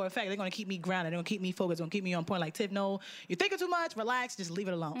 I know for a fact they're gonna keep me grounded. They're gonna keep me focused. They're gonna keep me on point. Like, Tiff, no, you're thinking too much. Relax. Just leave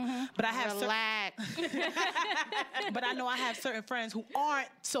it alone. But I have Relax. but I know I have certain friends who aren't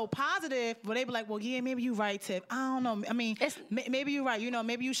so positive, but they be like, well, yeah, maybe you're right, Tip. I don't know. I mean, maybe you're right. You know,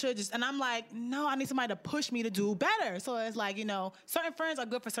 maybe you should just. And I'm like, no, I need somebody to push me to do better. So it's like, you know, certain friends are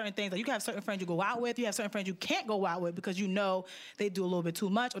good for certain ththings. Like, you can have certain friends you go out with. You have certain friends you can't go out with because you know they do a little bit too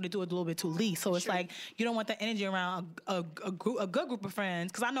much or they do it a little bit too least. So it's like, you don't want that energy around a good group of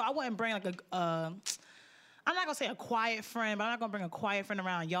friends. Because I know I wouldn't bring like I'm not gonna say a quiet friend, but I'm not gonna bring a quiet friend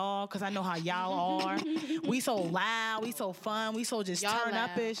around y'all because I know how y'all are. We so loud, we so fun, we so just Y'all turn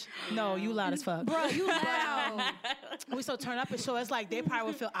loud. up-ish. No, you loud as fuck. Bro, you loud. We so turn up-ish, so it's like they probably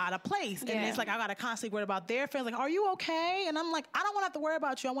would feel out of place. And Yeah. it's like I gotta constantly worry about their feelings. Like, are you okay? And I'm like, I don't want to have to worry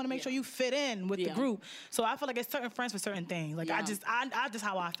about you. I want to make sure you fit in with the Yeah. group. So I feel like it's certain friends for certain things. Like, I just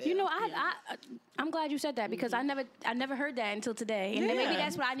how I feel. You know, I'm glad you said that because I never heard that until today, and then maybe Yeah.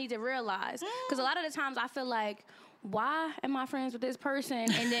 that's what I need to realize. Because a lot of the times I feel like, why am I friends with this person?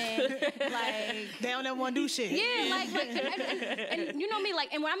 And then like, they don't ever want to do shit. yeah, like and you know me,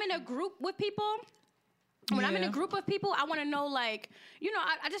 like, and when I'm in a group with people. When I'm in a group of people, I want to know, like, you know,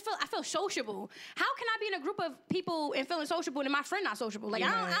 I feel sociable. How can I be in a group of people and feeling sociable and my friend not sociable? Like, I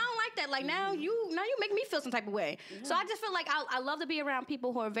don't like that. Like, now you make me feel some type of way. So I just feel like I love to be around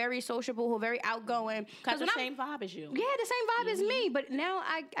people who are very sociable, who are very outgoing. Got the when same vibe as you. Yeah, the same vibe as me. But now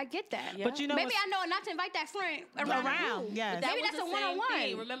I get that. Yeah. But you know, Maybe I know not to invite that friend around. Around, yes. Maybe was that's a the same one-on-one.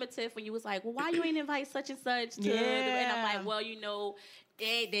 thing. Remember, Tiff, when you was like, well, why you ain't invite such and such to Yeah. and I'm like, well, you know,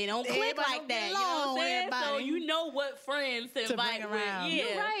 they don't click Everybody like don't that. get You know what along I'm with saying? So everybody. you know what friends to invite bring with. around. Yeah.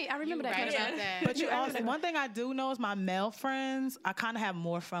 You're right. I remember that. Right kind of about stuff. that. But you also, one thing I do know is my male friends, I kind of have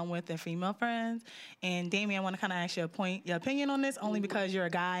more fun with than female friends. And Damien, I want to kind of ask your opinion on this, only because you're a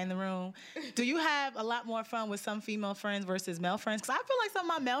guy in the room. Do you have a lot more fun with some female friends versus male friends? Because I feel like some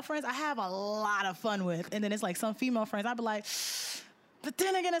of my male friends I have a lot of fun with, and then it's like some female friends I'd be like. But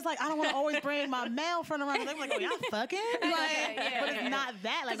then again, it's like I don't want to always bring my male friend around. They're like, "Oh, y'all fucking?" Like, but it's not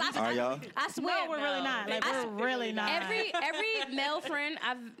that. Like, Are y'all? I swear, no, we're really not. Like, we're really not. Every male friend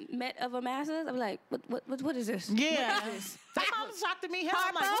I've met of a masses, I'm like, what is this? Yeah. That mom's shocked at me. Hell,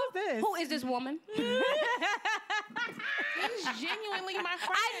 I'm like, who's this? Who is this woman? He's genuinely my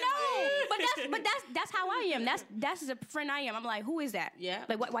friend. I know, but that's how I am. That's the friend I am. I'm like, who is that? Yeah.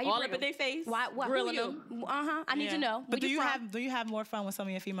 Like, why you all bring up in them? their face? Why Grilling who you? I need to know. But Where you from? do you have more fun with some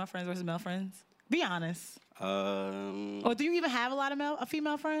of your female friends versus male friends? Be honest. Um, Or do you even have a lot of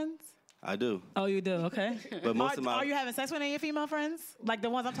female friends? I do. Oh, you do. Okay. But most of my. Are you having sex with any of your female friends? Like the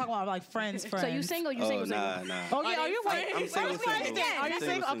ones I'm talking about, like friends. So you single? You Oh, single? nah, single? nah. Oh yeah, Are are they you friends? I'm single, Are you single. Are you Single,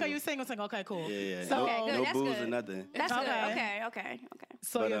 single? Okay, single. you single. Okay, cool. Yeah, yeah. So- no, Okay, good, no that's booze good. or nothing. That's Okay. good. Okay.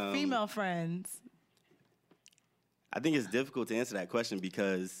 So But, your female friends. I think it's difficult to answer that question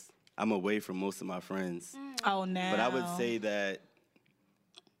because I'm away from most of my friends. Oh, now. But I would say that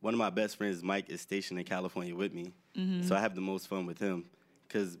one of my best friends, Mike, is stationed in California with me. So I have the most fun with him.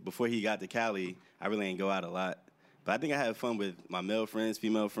 Because before he got to Cali, I really ain't go out a lot. But I think I have fun with my male friends,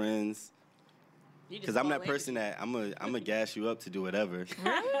 female friends. Because I'm that person that I'm a gas you up to do whatever.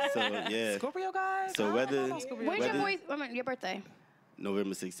 So yeah. Scorpio guys. So I whether don't know Scorpio When's your guys. boy? Your birthday?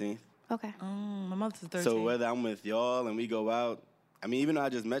 November 16th. Okay. My mother's 13. So whether I'm with y'all and we go out, I mean, even though I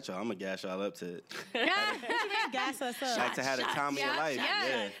just met y'all, I'm gonna gas y'all up to gas us up. like to have the time of your life.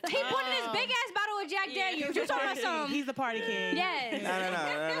 Yeah. He put in this big ass bottle of Jack Daniels. You talking about some? He's the party king. Yes.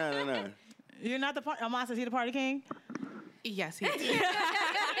 No. You're not the party. Amasa, is he the party king? Yes, he is.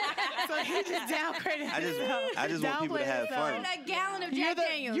 So he just downgraded I just want people to have fun. A gallon of You're Jack the-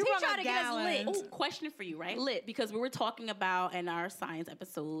 Daniels. you He run a tried to get us lit. gallon. Ooh, question for you, right? Lit, because we were talking about in our science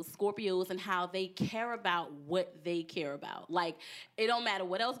episodes, Scorpios and how they care about what they care about. Like, it don't matter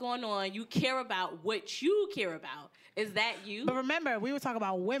what else going on, you care about what you care about. Is that you? But remember, we were talking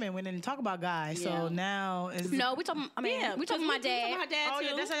about women. We didn't talk about guys. Yeah. So now it's No, we talking. I mean, yeah, we talking my dad. My dad Oh, too.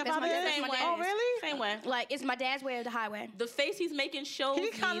 yeah, that's how your That's father my is? dad. Same way. Oh, really? Same way. Like it's my dad's way or the highway. The face he's making shows He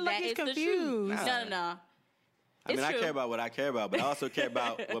me kinda like that he's it's the confused. truth. No. I It's mean, I true. care about what I care about, but I also care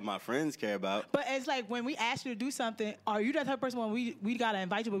about what my friends care about. But it's like when we ask you to do something, are you that type of person when we gotta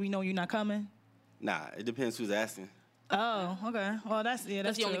invite you, but we know you're not coming? Nah, it depends who's asking. Oh, okay. Well, that's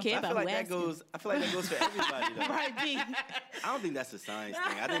Because you true. only care I about feel like who that asking. goes. I feel like that goes for everybody. Though. Right, B. I don't think that's a science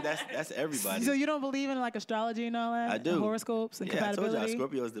thing. I think that's everybody. So you don't believe in like astrology and all that? I do. Horoscopes and Yeah, I told compatibility? y'all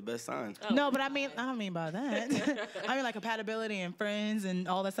Scorpio is the best sign. No, but I don't mean by that. I mean like compatibility and friends and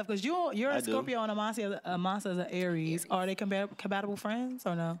all that stuff. Because you're I a do. Scorpio and Amasa is an Aries. Are they compatible friends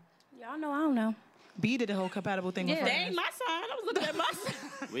or no? Y'all know I don't know. B did the whole compatible thing with Yeah. They friends. ain't my sign. I was looking at my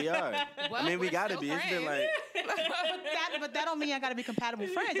sign. We are. I mean, we we're gotta still be. It's been friends. like But that don't mean I gotta be compatible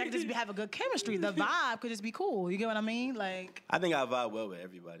friends. I can just have a good chemistry. The vibe could just be cool. You get what I mean? Like I think I vibe well with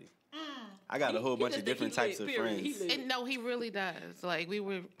everybody. I got a whole bunch of different types of friends. And no, he really does. Like we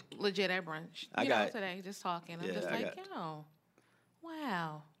were legit at brunch. I You got- know, today, just talking. I'm Yeah, just I like, got- yo,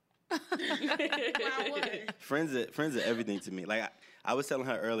 wow. Friends are everything to me. Like I was telling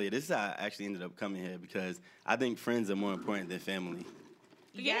her earlier, this is how I actually ended up coming here because I think friends are more important than family.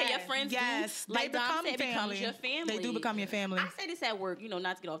 Yeah, your friends yes, do. Like they Dom become said, becomes family. your family. They do become your family. I say this at work,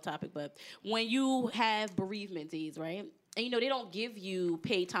 not to get off topic, but when you have bereavement days, right? And they don't give you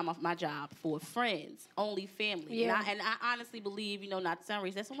paid time off my job for friends, only family. Yeah. And I honestly believe, not to sound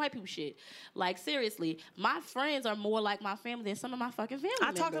racist, that's some white people shit. Like seriously, my friends are more like my family than some of my fucking family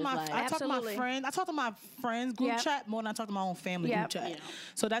I talk to members. my Absolutely. friends. I talk to my friends group Yep. chat more than I talk to my own family Yep. group chat. Yeah.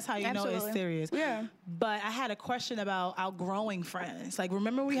 So that's how you know it's Absolutely. serious. Yeah. But I had a question about outgrowing friends. Like,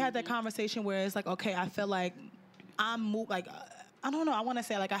 remember we had that conversation where it's like, okay, I feel like I don't know. I want to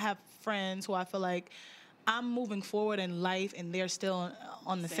say like I have friends who I feel like I'm moving forward in life and they're still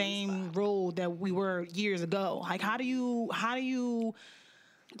on the same road that we were years ago. Like, how do you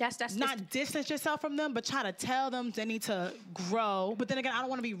That's not distance yourself from them, but try to tell them they need to grow. But then again, I don't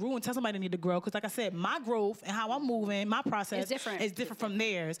want to be rude and tell somebody they need to grow because, like I said, my growth and how I'm moving, my process It's different. from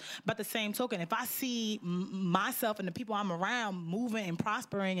theirs. But the same token, if I see myself and the people I'm around moving and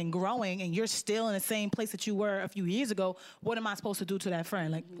prospering and growing, and you're still in the same place that you were a few years ago, what am I supposed to do to that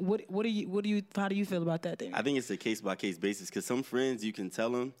friend? Like, how do you feel about that, David? I think it's a case by case basis because some friends you can tell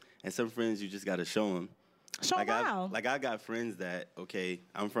them, and some friends you just gotta show them. Show wow. I got friends that, okay,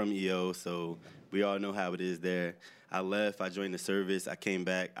 I'm from EO, so we all know how it is there. I left, I joined the service, I came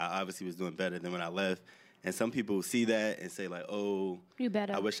back. I obviously was doing better than when I left. And some people see that and say like, oh, you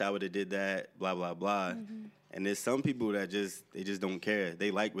better. I wish I would have did that, blah, blah, blah. Mm-hmm. And there's some people that they just don't care.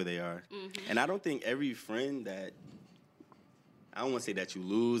 They like where they are. Mm-hmm. And I don't think every friend that, I don't want to say that you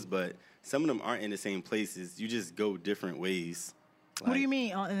lose, but some of them aren't in the same places. You just go different ways. Like, what do you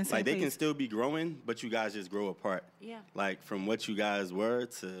mean in the same Like, they place? can still be growing, but you guys just grow apart. Yeah. Like, from what you guys were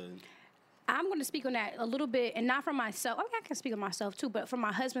to... I'm going to speak on that a little bit, and not from myself. I mean, I can speak on myself too, but from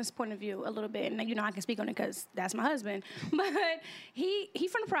my husband's point of view a little bit. And I can speak on it because that's my husband. But he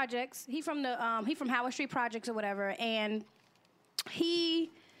from the projects. He from Howard Street Projects or whatever, and he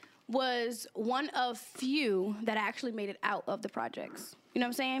was one of few that actually made it out of the projects. You know what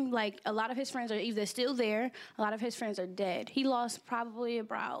I'm saying? Like, a lot of his friends are either still there, a lot of his friends are dead. He lost probably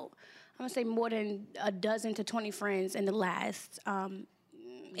about, I'm going to say more than a dozen to 20 friends in the last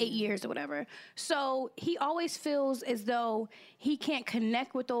 8 years or whatever. So he always feels as though he can't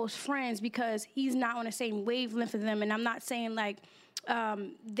connect with those friends because he's not on the same wavelength as them. And I'm not saying like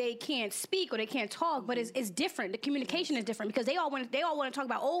they can't speak or they can't talk, but it's different. The communication is different because they all want to talk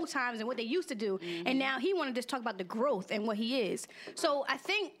about old times and what they used to do. Mm-hmm. And now he want to just talk about the growth and what he is. So I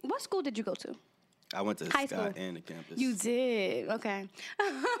think, what school did you go to? I went to High Scott school. and the campus. You did? Okay.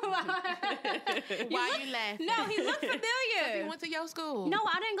 Why you laughing? No, he looked familiar. You went to your school. No,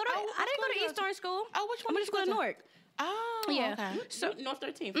 I didn't go to Eastern School. Oh, which one I went to school in Newark. Oh, Yeah. okay. So North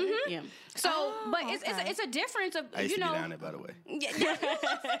 13th. Mm-hmm. Right? Yeah. So, but it's a difference of, I used to be down there, by the way. Yeah.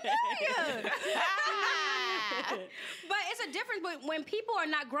 But it's a difference when people are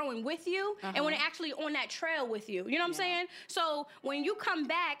not growing with you and when they're actually on that trail with you. You know what I'm saying? So when you come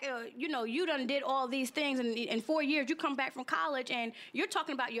back, you done did all these things in 4 years. You come back from college and you're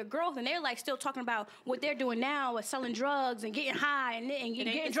talking about your growth, and they're like still talking about what they're doing now, with selling drugs and getting high and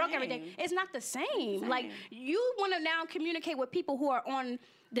getting drunk every day. It's not the same. Like, you want to now communicate with people who are on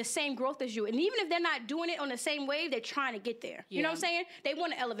the same growth as you. And even if they're not doing it on the same wave, they're trying to get there. You know what I'm saying? They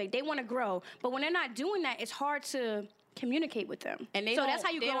want to elevate. They want to grow. But when they're not doing that, it's hard to communicate with them. And so that's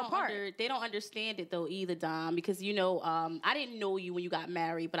how you grow apart. They don't understand it, though, either, Dom, because, I didn't know you when you got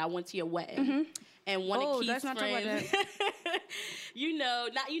married, but I went to your wedding. Mm-hmm. And one of Keith's friends,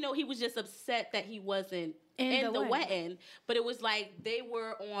 he was just upset that he wasn't in the wedding. But it was like they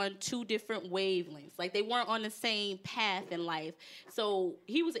were on two different wavelengths. Like, they weren't on the same path in life. So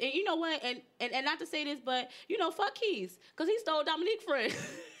he was, and you know what? And not to say this, but, fuck Keith, because he stole Dominique's friend.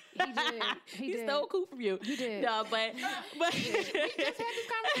 He did. He stole Coop from you. He did. No, but we just had this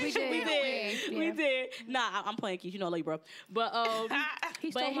conversation. We did. Nah, I'm playing Keith. I love you, bro. But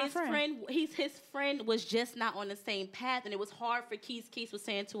he stole my friend. His friend was just not on the same path, and it was hard for Keith. Keith was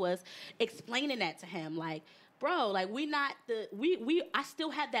saying to us, explaining that to him, like, bro, like, I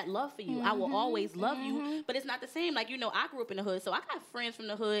still have that love for you. Mm-hmm. I will always love you, but it's not the same. Like, I grew up in the hood, so I got friends from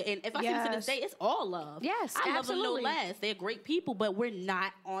the hood, and if I see them to this day, it's all love. Yes, I absolutely. love them no less. They're great people, but we're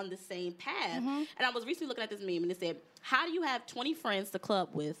not on the same path. Mm-hmm. And I was recently looking at this meme, and it said, how do you have 20 friends to club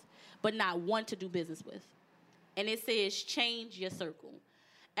with, but not one to do business with? And it says, change your circle.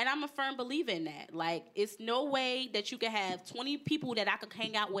 And I'm a firm believer in that. Like, it's no way that you can have 20 people that I could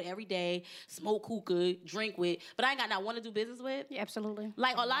hang out with every day, smoke hookah, drink with, but I ain't got not one to do business with. Yeah, absolutely.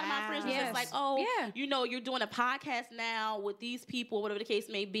 Like, a lot of my friends was just like, you're doing a podcast now with these people, whatever the case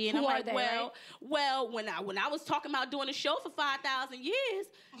may be. And Who I'm are like, they, well, when I was talking about doing a show for 5,000 years,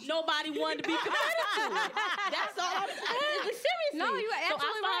 nobody wanted to be committed to it. That's all. Seriously. No, you're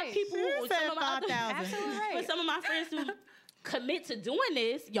absolutely right. People who, Absolutely right. But some of my friends who commit to doing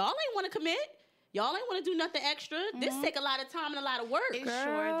this, y'all ain't want to commit. Y'all ain't want to do nothing extra. Mm-hmm. This take a lot of time and a lot of work. It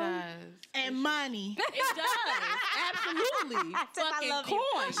sure does. And money. It does. Absolutely. Fucking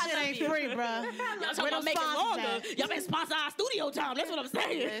coin. Shit ain't free, bro. Y'all talking about making longer. Y'all been sponsor our studio time. That's what I'm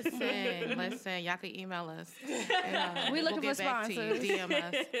saying. Listen. Y'all can email us. We looking we'll for get back to sponsors. you. DM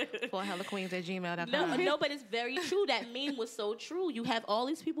us for hellaqueens@gmail.com. No, but it's very true. That meme was so true. You have all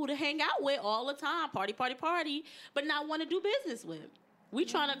these people to hang out with all the time, party, but not want to do business with. We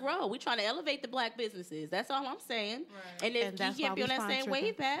trying to grow. We trying to elevate the black businesses. That's all I'm saying. Right. And if you can't be on that same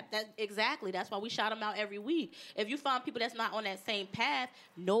wave path, that's why we shout them out every week. If you find people that's not on that same path,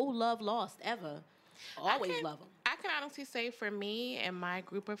 no love lost ever. Always love them. I can honestly say for me and my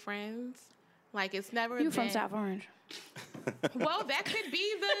group of friends, like, it's never You been... from South Orange. Well, that could be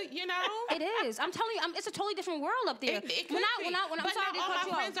It is. I'm telling you, it's a totally different world up there. It could when I'm but sorry to all cut my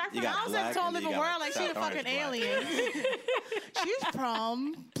you friends off. are from... You got I was black like, totally and then different you got world. Like, she a South fucking Orange alien. She's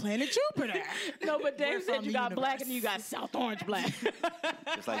from planet Jupiter. No, but Dave We're said from you the got black universe. and you got South Orange black.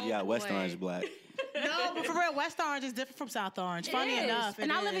 Just like you got West Orange black. No, but for real, West Orange is different from South Orange. Funny enough,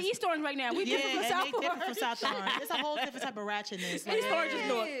 And I live in East Orange right now. We different from and South they different from Orange. South Orange. It's a whole different type of ratchetness. Like, East Orange is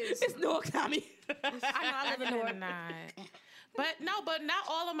Newark. It's Newark, Tommy. I know I live in Newark. Not. But not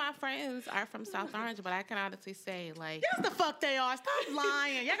all of my friends are from South Orange, but I can honestly say, like, yes, the fuck they are. Stop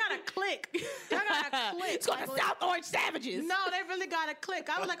lying. Y'all gotta click. Y'all gotta click. It's called the South Orange Savages. No, they really gotta click.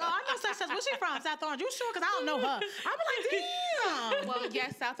 I was like, oh, I know such. Where's she from? South Orange. You sure? Because I don't know her. I'm like, damn. well,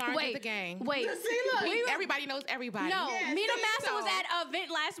 yes, South Orange is a gang. Wait. See, look. Everybody knows everybody. No, Yes, me and see, Master was so- at an event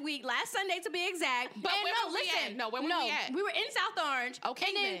last Sunday to be exact. But and where no, were we listen, at? No, where were we at? We were in South Orange. Okay,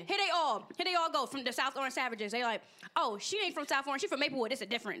 and then then. here they all go from the South Orange Savages. They like, oh, she ain't from South Orange, she from Maplewood. It's a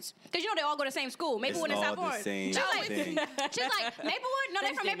difference. Because you know they all go to the same school. Maplewood and all South the Orange. same She's like, thing. she's like, Maplewood? No, they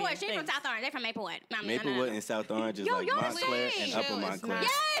Thanks, from Maplewood. Damien. She ain't from Thanks. South Orange. They from Maplewood. No, Maplewood and South Orange is Yo, like y'all Montclair same. and Upper Chill, it's Montclair. not.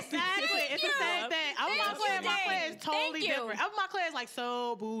 Yes! Exactly. It's the same thing. Upper Thank Montclair and you, Montclair is Dave. totally Thank you. different. Upper Montclair is like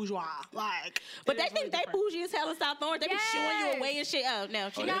so bourgeois. Like, But it they is really think they different. bougie as hell in South Orange. They be showing you Yes. away and shit. Oh, no.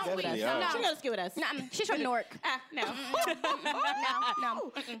 She Oh, not they with us. definitely are. No. She gonna skip with us. No, she's from Newark. No.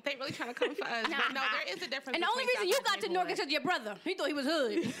 No. They really trying to come for us. But no, there is a difference. And the only reason between you South got and to Newark is Maplewood. because your brother. He thought he was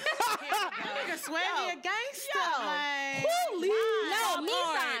hood. Nigga swear me a gangster. Like, Who leaves No, South me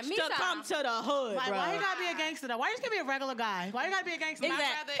Orange time, me to time. come to the hood, like, bro? why you gotta be a gangster though? Why you just gotta be a regular guy? Why you gotta be a gangster? Exactly.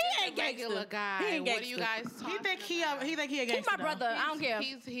 My brother He is ain't a regular gangster. guy. He ain't What are you guys gangster. talking He think he a He's gangster. my brother. I don't care.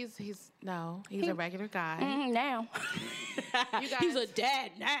 He's a regular guy. Now. You guys, He's a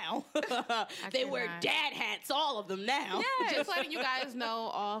dad now. They wear cannot. dad hats, all of them now. just letting you guys know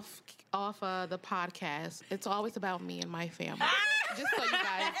off the podcast, it's always about me and my family. Just so you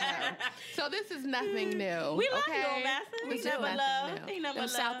guys know. So this is nothing new. We love okay? you, Master. We This is never nothing love. new. Ain't never Them love.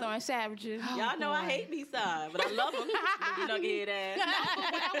 South Orange Savages. Y'all know I boy. hate these sides, but I love them. Nugget ass. No,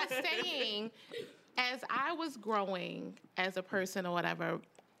 but what I was saying, as I was growing as a person or whatever,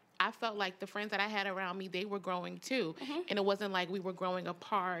 I felt like the friends that I had around me, they were growing too. And it wasn't like we were growing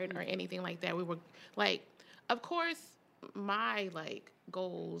apart or anything like that. We were like, of course, my like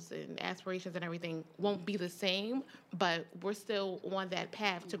goals and aspirations and everything won't be the same, but we're still on that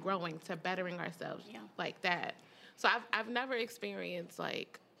path to growing, to bettering ourselves like that. So I've never experienced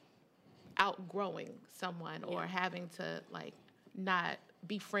like outgrowing someone or having to like not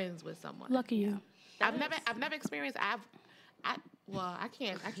be friends with someone. Lucky you. I've never experienced. I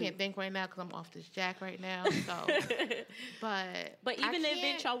can't think right now because I'm off this jack right now. So, but even the I event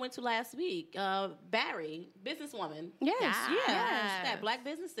can't- y'all went to last week, Barry, businesswoman. Yes. Yes, Yes. that black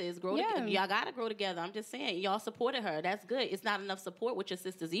businesses grow Yeah. together. Y'all gotta grow together. I'm just saying, y'all supported her. That's good. It's not enough support with your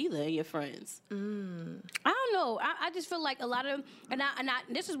sisters either and your friends. I don't know. I just feel like a lot of, and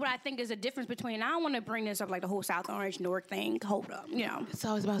this is what I think is a difference between, I don't want to bring this up like the whole South Orange, Newark thing. Hold up, you know. It's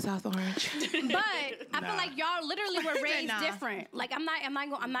always about South Orange. But I feel Nah. like y'all literally were raised Nah. different. Like I'm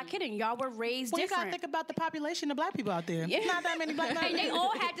not kidding. Y'all were raised Well, you gotta different. think about the population of black people out there. Yeah. Not that many black And people. they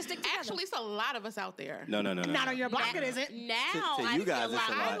all had to stick together. Actually, it's a lot of us out there. No. Not on your block, it isn't. Now, To I you see guys, a it's lot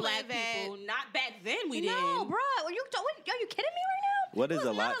a of lot. black people. Not back then we didn't. no, bro. Are you kidding me right now? What is It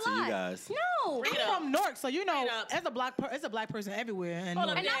was a lot not to you guys? No. Bring it I'm up. from Newark, so you know, Straight up. as a black person everywhere. And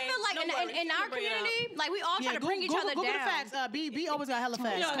Hold up, And I Dang, feel like no worries. in our Bring it up. community, like we all try to bring each other Google down. the facts. B always got hella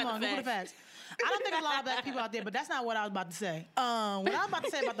facts. y'all Come got on, the Google the facts. I don't think there's a lot of black people out there, but that's not what I was about to say. What I was about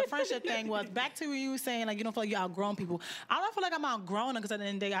to say about the friendship thing was back to when you were saying like you don't feel like you outgrown people. I don't feel like I'm outgrown them because at the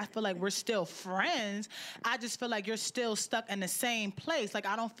end of the day, I feel like we're still friends. I just feel like you're still stuck in the same place. Like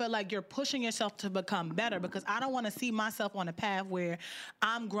I don't feel like you're pushing yourself to become better because I don't want to see myself on a path where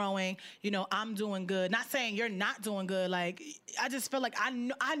I'm growing. You know, I'm doing good. Not saying you're not doing good. Like I just feel like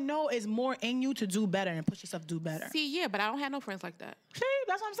I know it's more in you to do better and push yourself to do better. See, yeah, but I don't have no friends like that. See,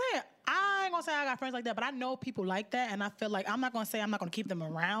 that's what I'm saying. I ain't gonna say I got friends like that, but I know people like that, and I feel like I'm not gonna say I'm not gonna keep them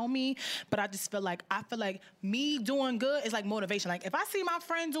around me, but I just feel like me doing good is like motivation. Like if I see my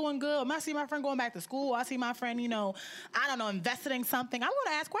friend doing good, or I see my friend going back to school, or I see my friend, you know, I don't know, invested in something, I'm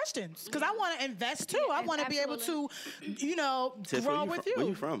gonna ask questions because I want to invest too. I want to be able to, you know, Tiff, grow where you with from- you. where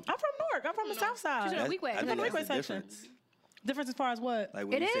you from? I'm from Newark. I'm from the South Side. She's from the Weequay. I I'm think from the that's Weequay the section. difference. Difference as far as what? Like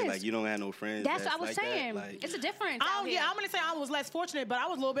when It you say is. like you don't have no friends. That's what I was like that, saying. like- It's a difference. out here. I'm gonna say I was less fortunate, but I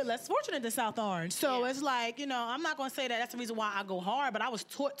was a little bit less fortunate than South Orange. So it's like, you know, I'm not gonna say that that's the reason why I go hard, but I was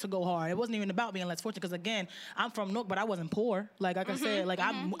taught to go hard. It wasn't even about being less fortunate because again, I'm from Newark, but I wasn't poor. Like I said, like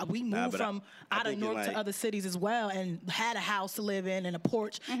we moved but from I out of think it, Newark to like- other cities as well, and had a house to live in and a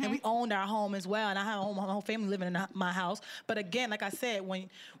porch, and we owned our home as well. And I have my whole family living in my house. But again, like I said, when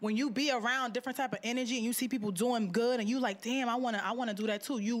you be around different type of energy and you see people doing good, and you like, damn. damn, I wanna do that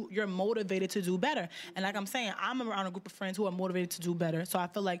too. You're motivated to do better. And like I'm saying, I'm around a group of friends who are motivated to do better. So I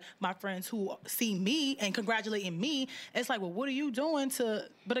feel like my friends who see me and congratulating me, it's like, well, what are you doing to?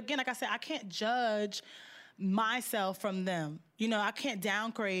 But again, like I said, I can't judge myself from them. You know, I can't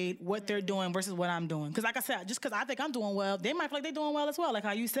downgrade what they're doing versus what I'm doing. Because like I said, just because I think I'm doing well, they might feel like they're doing well as well, like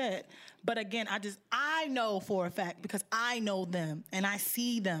how you said. But again, I know for a fact because I know them and I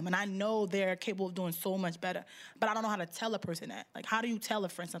see them and I know they're capable of doing so much better. But I don't know how to tell a person that. Like, how do you tell a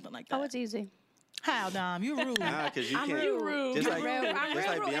friend something like that? Oh, it's easy. How, Dom? You rude. Nah, because you can't. rude. Just I'm like, real- I'm just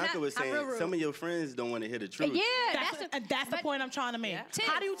real like rude, Bianca and was I'm real saying, rude. some of your friends don't want to hear the truth. Yeah, That's the point I'm trying to make. Yeah.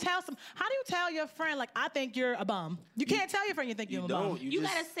 How do you tell your friend, like, I think you're a bum? You can't tell your friend you think you're You a bum. don't. You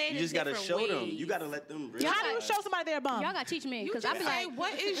gotta say it You in just gotta different show them. ways. You gotta let them. How do you realize. show somebody they're a bum? Y'all gotta teach me because I be Say, like,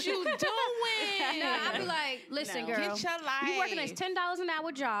 what is you doing? no, I be like, listen, No. girl, Get your life. you working this $10 an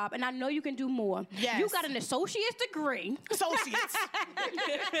hour job, and I know you can do more. Yes. You got an associate's degree. Associates.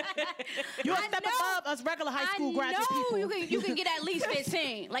 You're a step above us regular high school graduate I know people. you can get at least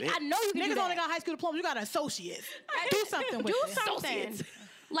 15. Like I know you can do Niggas that. only got high school diplomas. You got an associate. Do something with do it. something.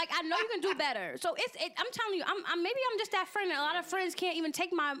 Like I know you can do better. So I'm telling you, maybe I'm just that friend. And a lot of friends can't even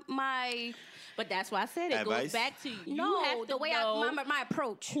take my. But that's why I said it Advice? goes back to you. You No, have to the way know my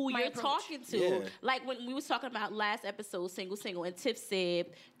approach. who my you're approach. talking to. Yeah. Like when we was talking about last episode, single, and Tiff said,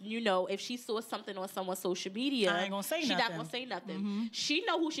 you know, if she saw something on someone's social media, I ain't gonna say she nothing. not gonna say nothing. She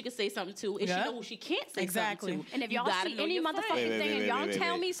know who she can say something to, and Yeah. she know who she can't say Exactly. something to. And if You y'all gotta see know any your motherfucking friends. thing and y'all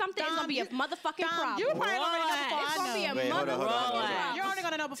tell me something, it's gonna be a motherfucking Dom, problem. you probably already know before It's I gonna be know. a Wait, hold on, hold on, hold on. motherfucking You're only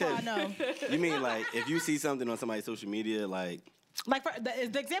gonna know before I know. You mean like if you see something on somebody's social media, like Like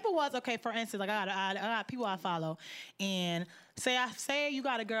the example was, okay, for instance, like I got people I follow, and say you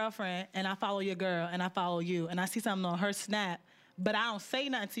got a girlfriend and I follow your girl and I follow you and I see something on her snap, but I don't say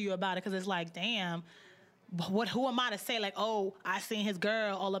nothing to you about it because it's like, damn. Who am I to say, like, oh, I seen his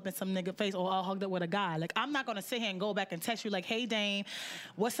girl all up in some nigga face or all hugged up with a guy? Like, I'm not gonna sit here and go back and text you like, hey, Dame,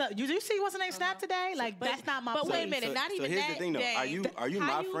 what's up? You see what's her name snap today? Like, that's not my But place. wait a minute, not even here's that. the thing though. Dave. Are you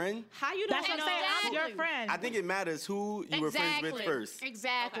How my friend? How you That's don't what I'm saying. I'm your Exactly. friend. I think it matters who you were friends with first.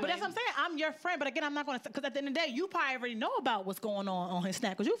 Exactly. But that's what I'm saying. I'm your friend. But again, I'm not going to, because at the end of the day, you probably already know about what's going on his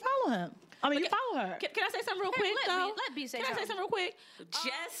snap because you follow him. I mean, you follow her. Can I say something real quick, let though? B say Can I say something. something real quick?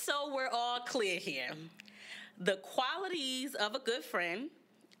 Just so we're all clear here. The qualities of a good friend: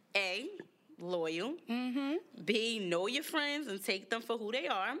 A, loyal. B, know your friends and take them for who they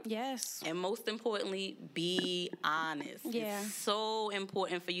are. Yes. And most importantly, be honest. Yeah. It's so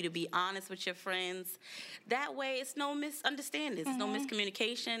important for you to be honest with your friends. That way, it's no misunderstandings, no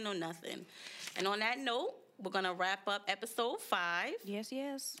miscommunication, no nothing. And on that note, we're going to wrap up episode 5. Yes.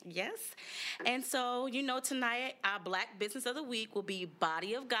 Yes. And so, you know, tonight, our Black Business of the Week will be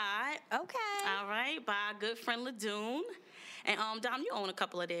Body of God. Okay. All right, by our good friend Ladoon. And Dom, you own a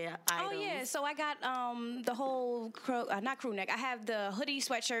couple of their items. Oh yeah, so I got the whole not crew neck. I have the hoodie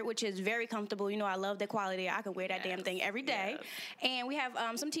sweatshirt, which is very comfortable. You know, I love the quality. I can wear that damn thing every day. Yes. And we have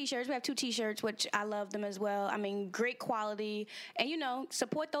some t-shirts. We have 2 t-shirts, which I love them as well. I mean, great quality. And you know,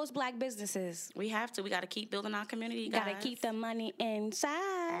 support those Black businesses. We have to. We got to keep building our community, Gotta guys. keep the money inside.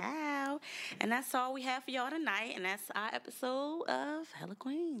 Wow. And that's all we have for y'all tonight. And that's our episode of Hella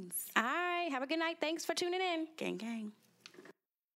Queens. All right, have a good night. Thanks for tuning in. Gang, gang.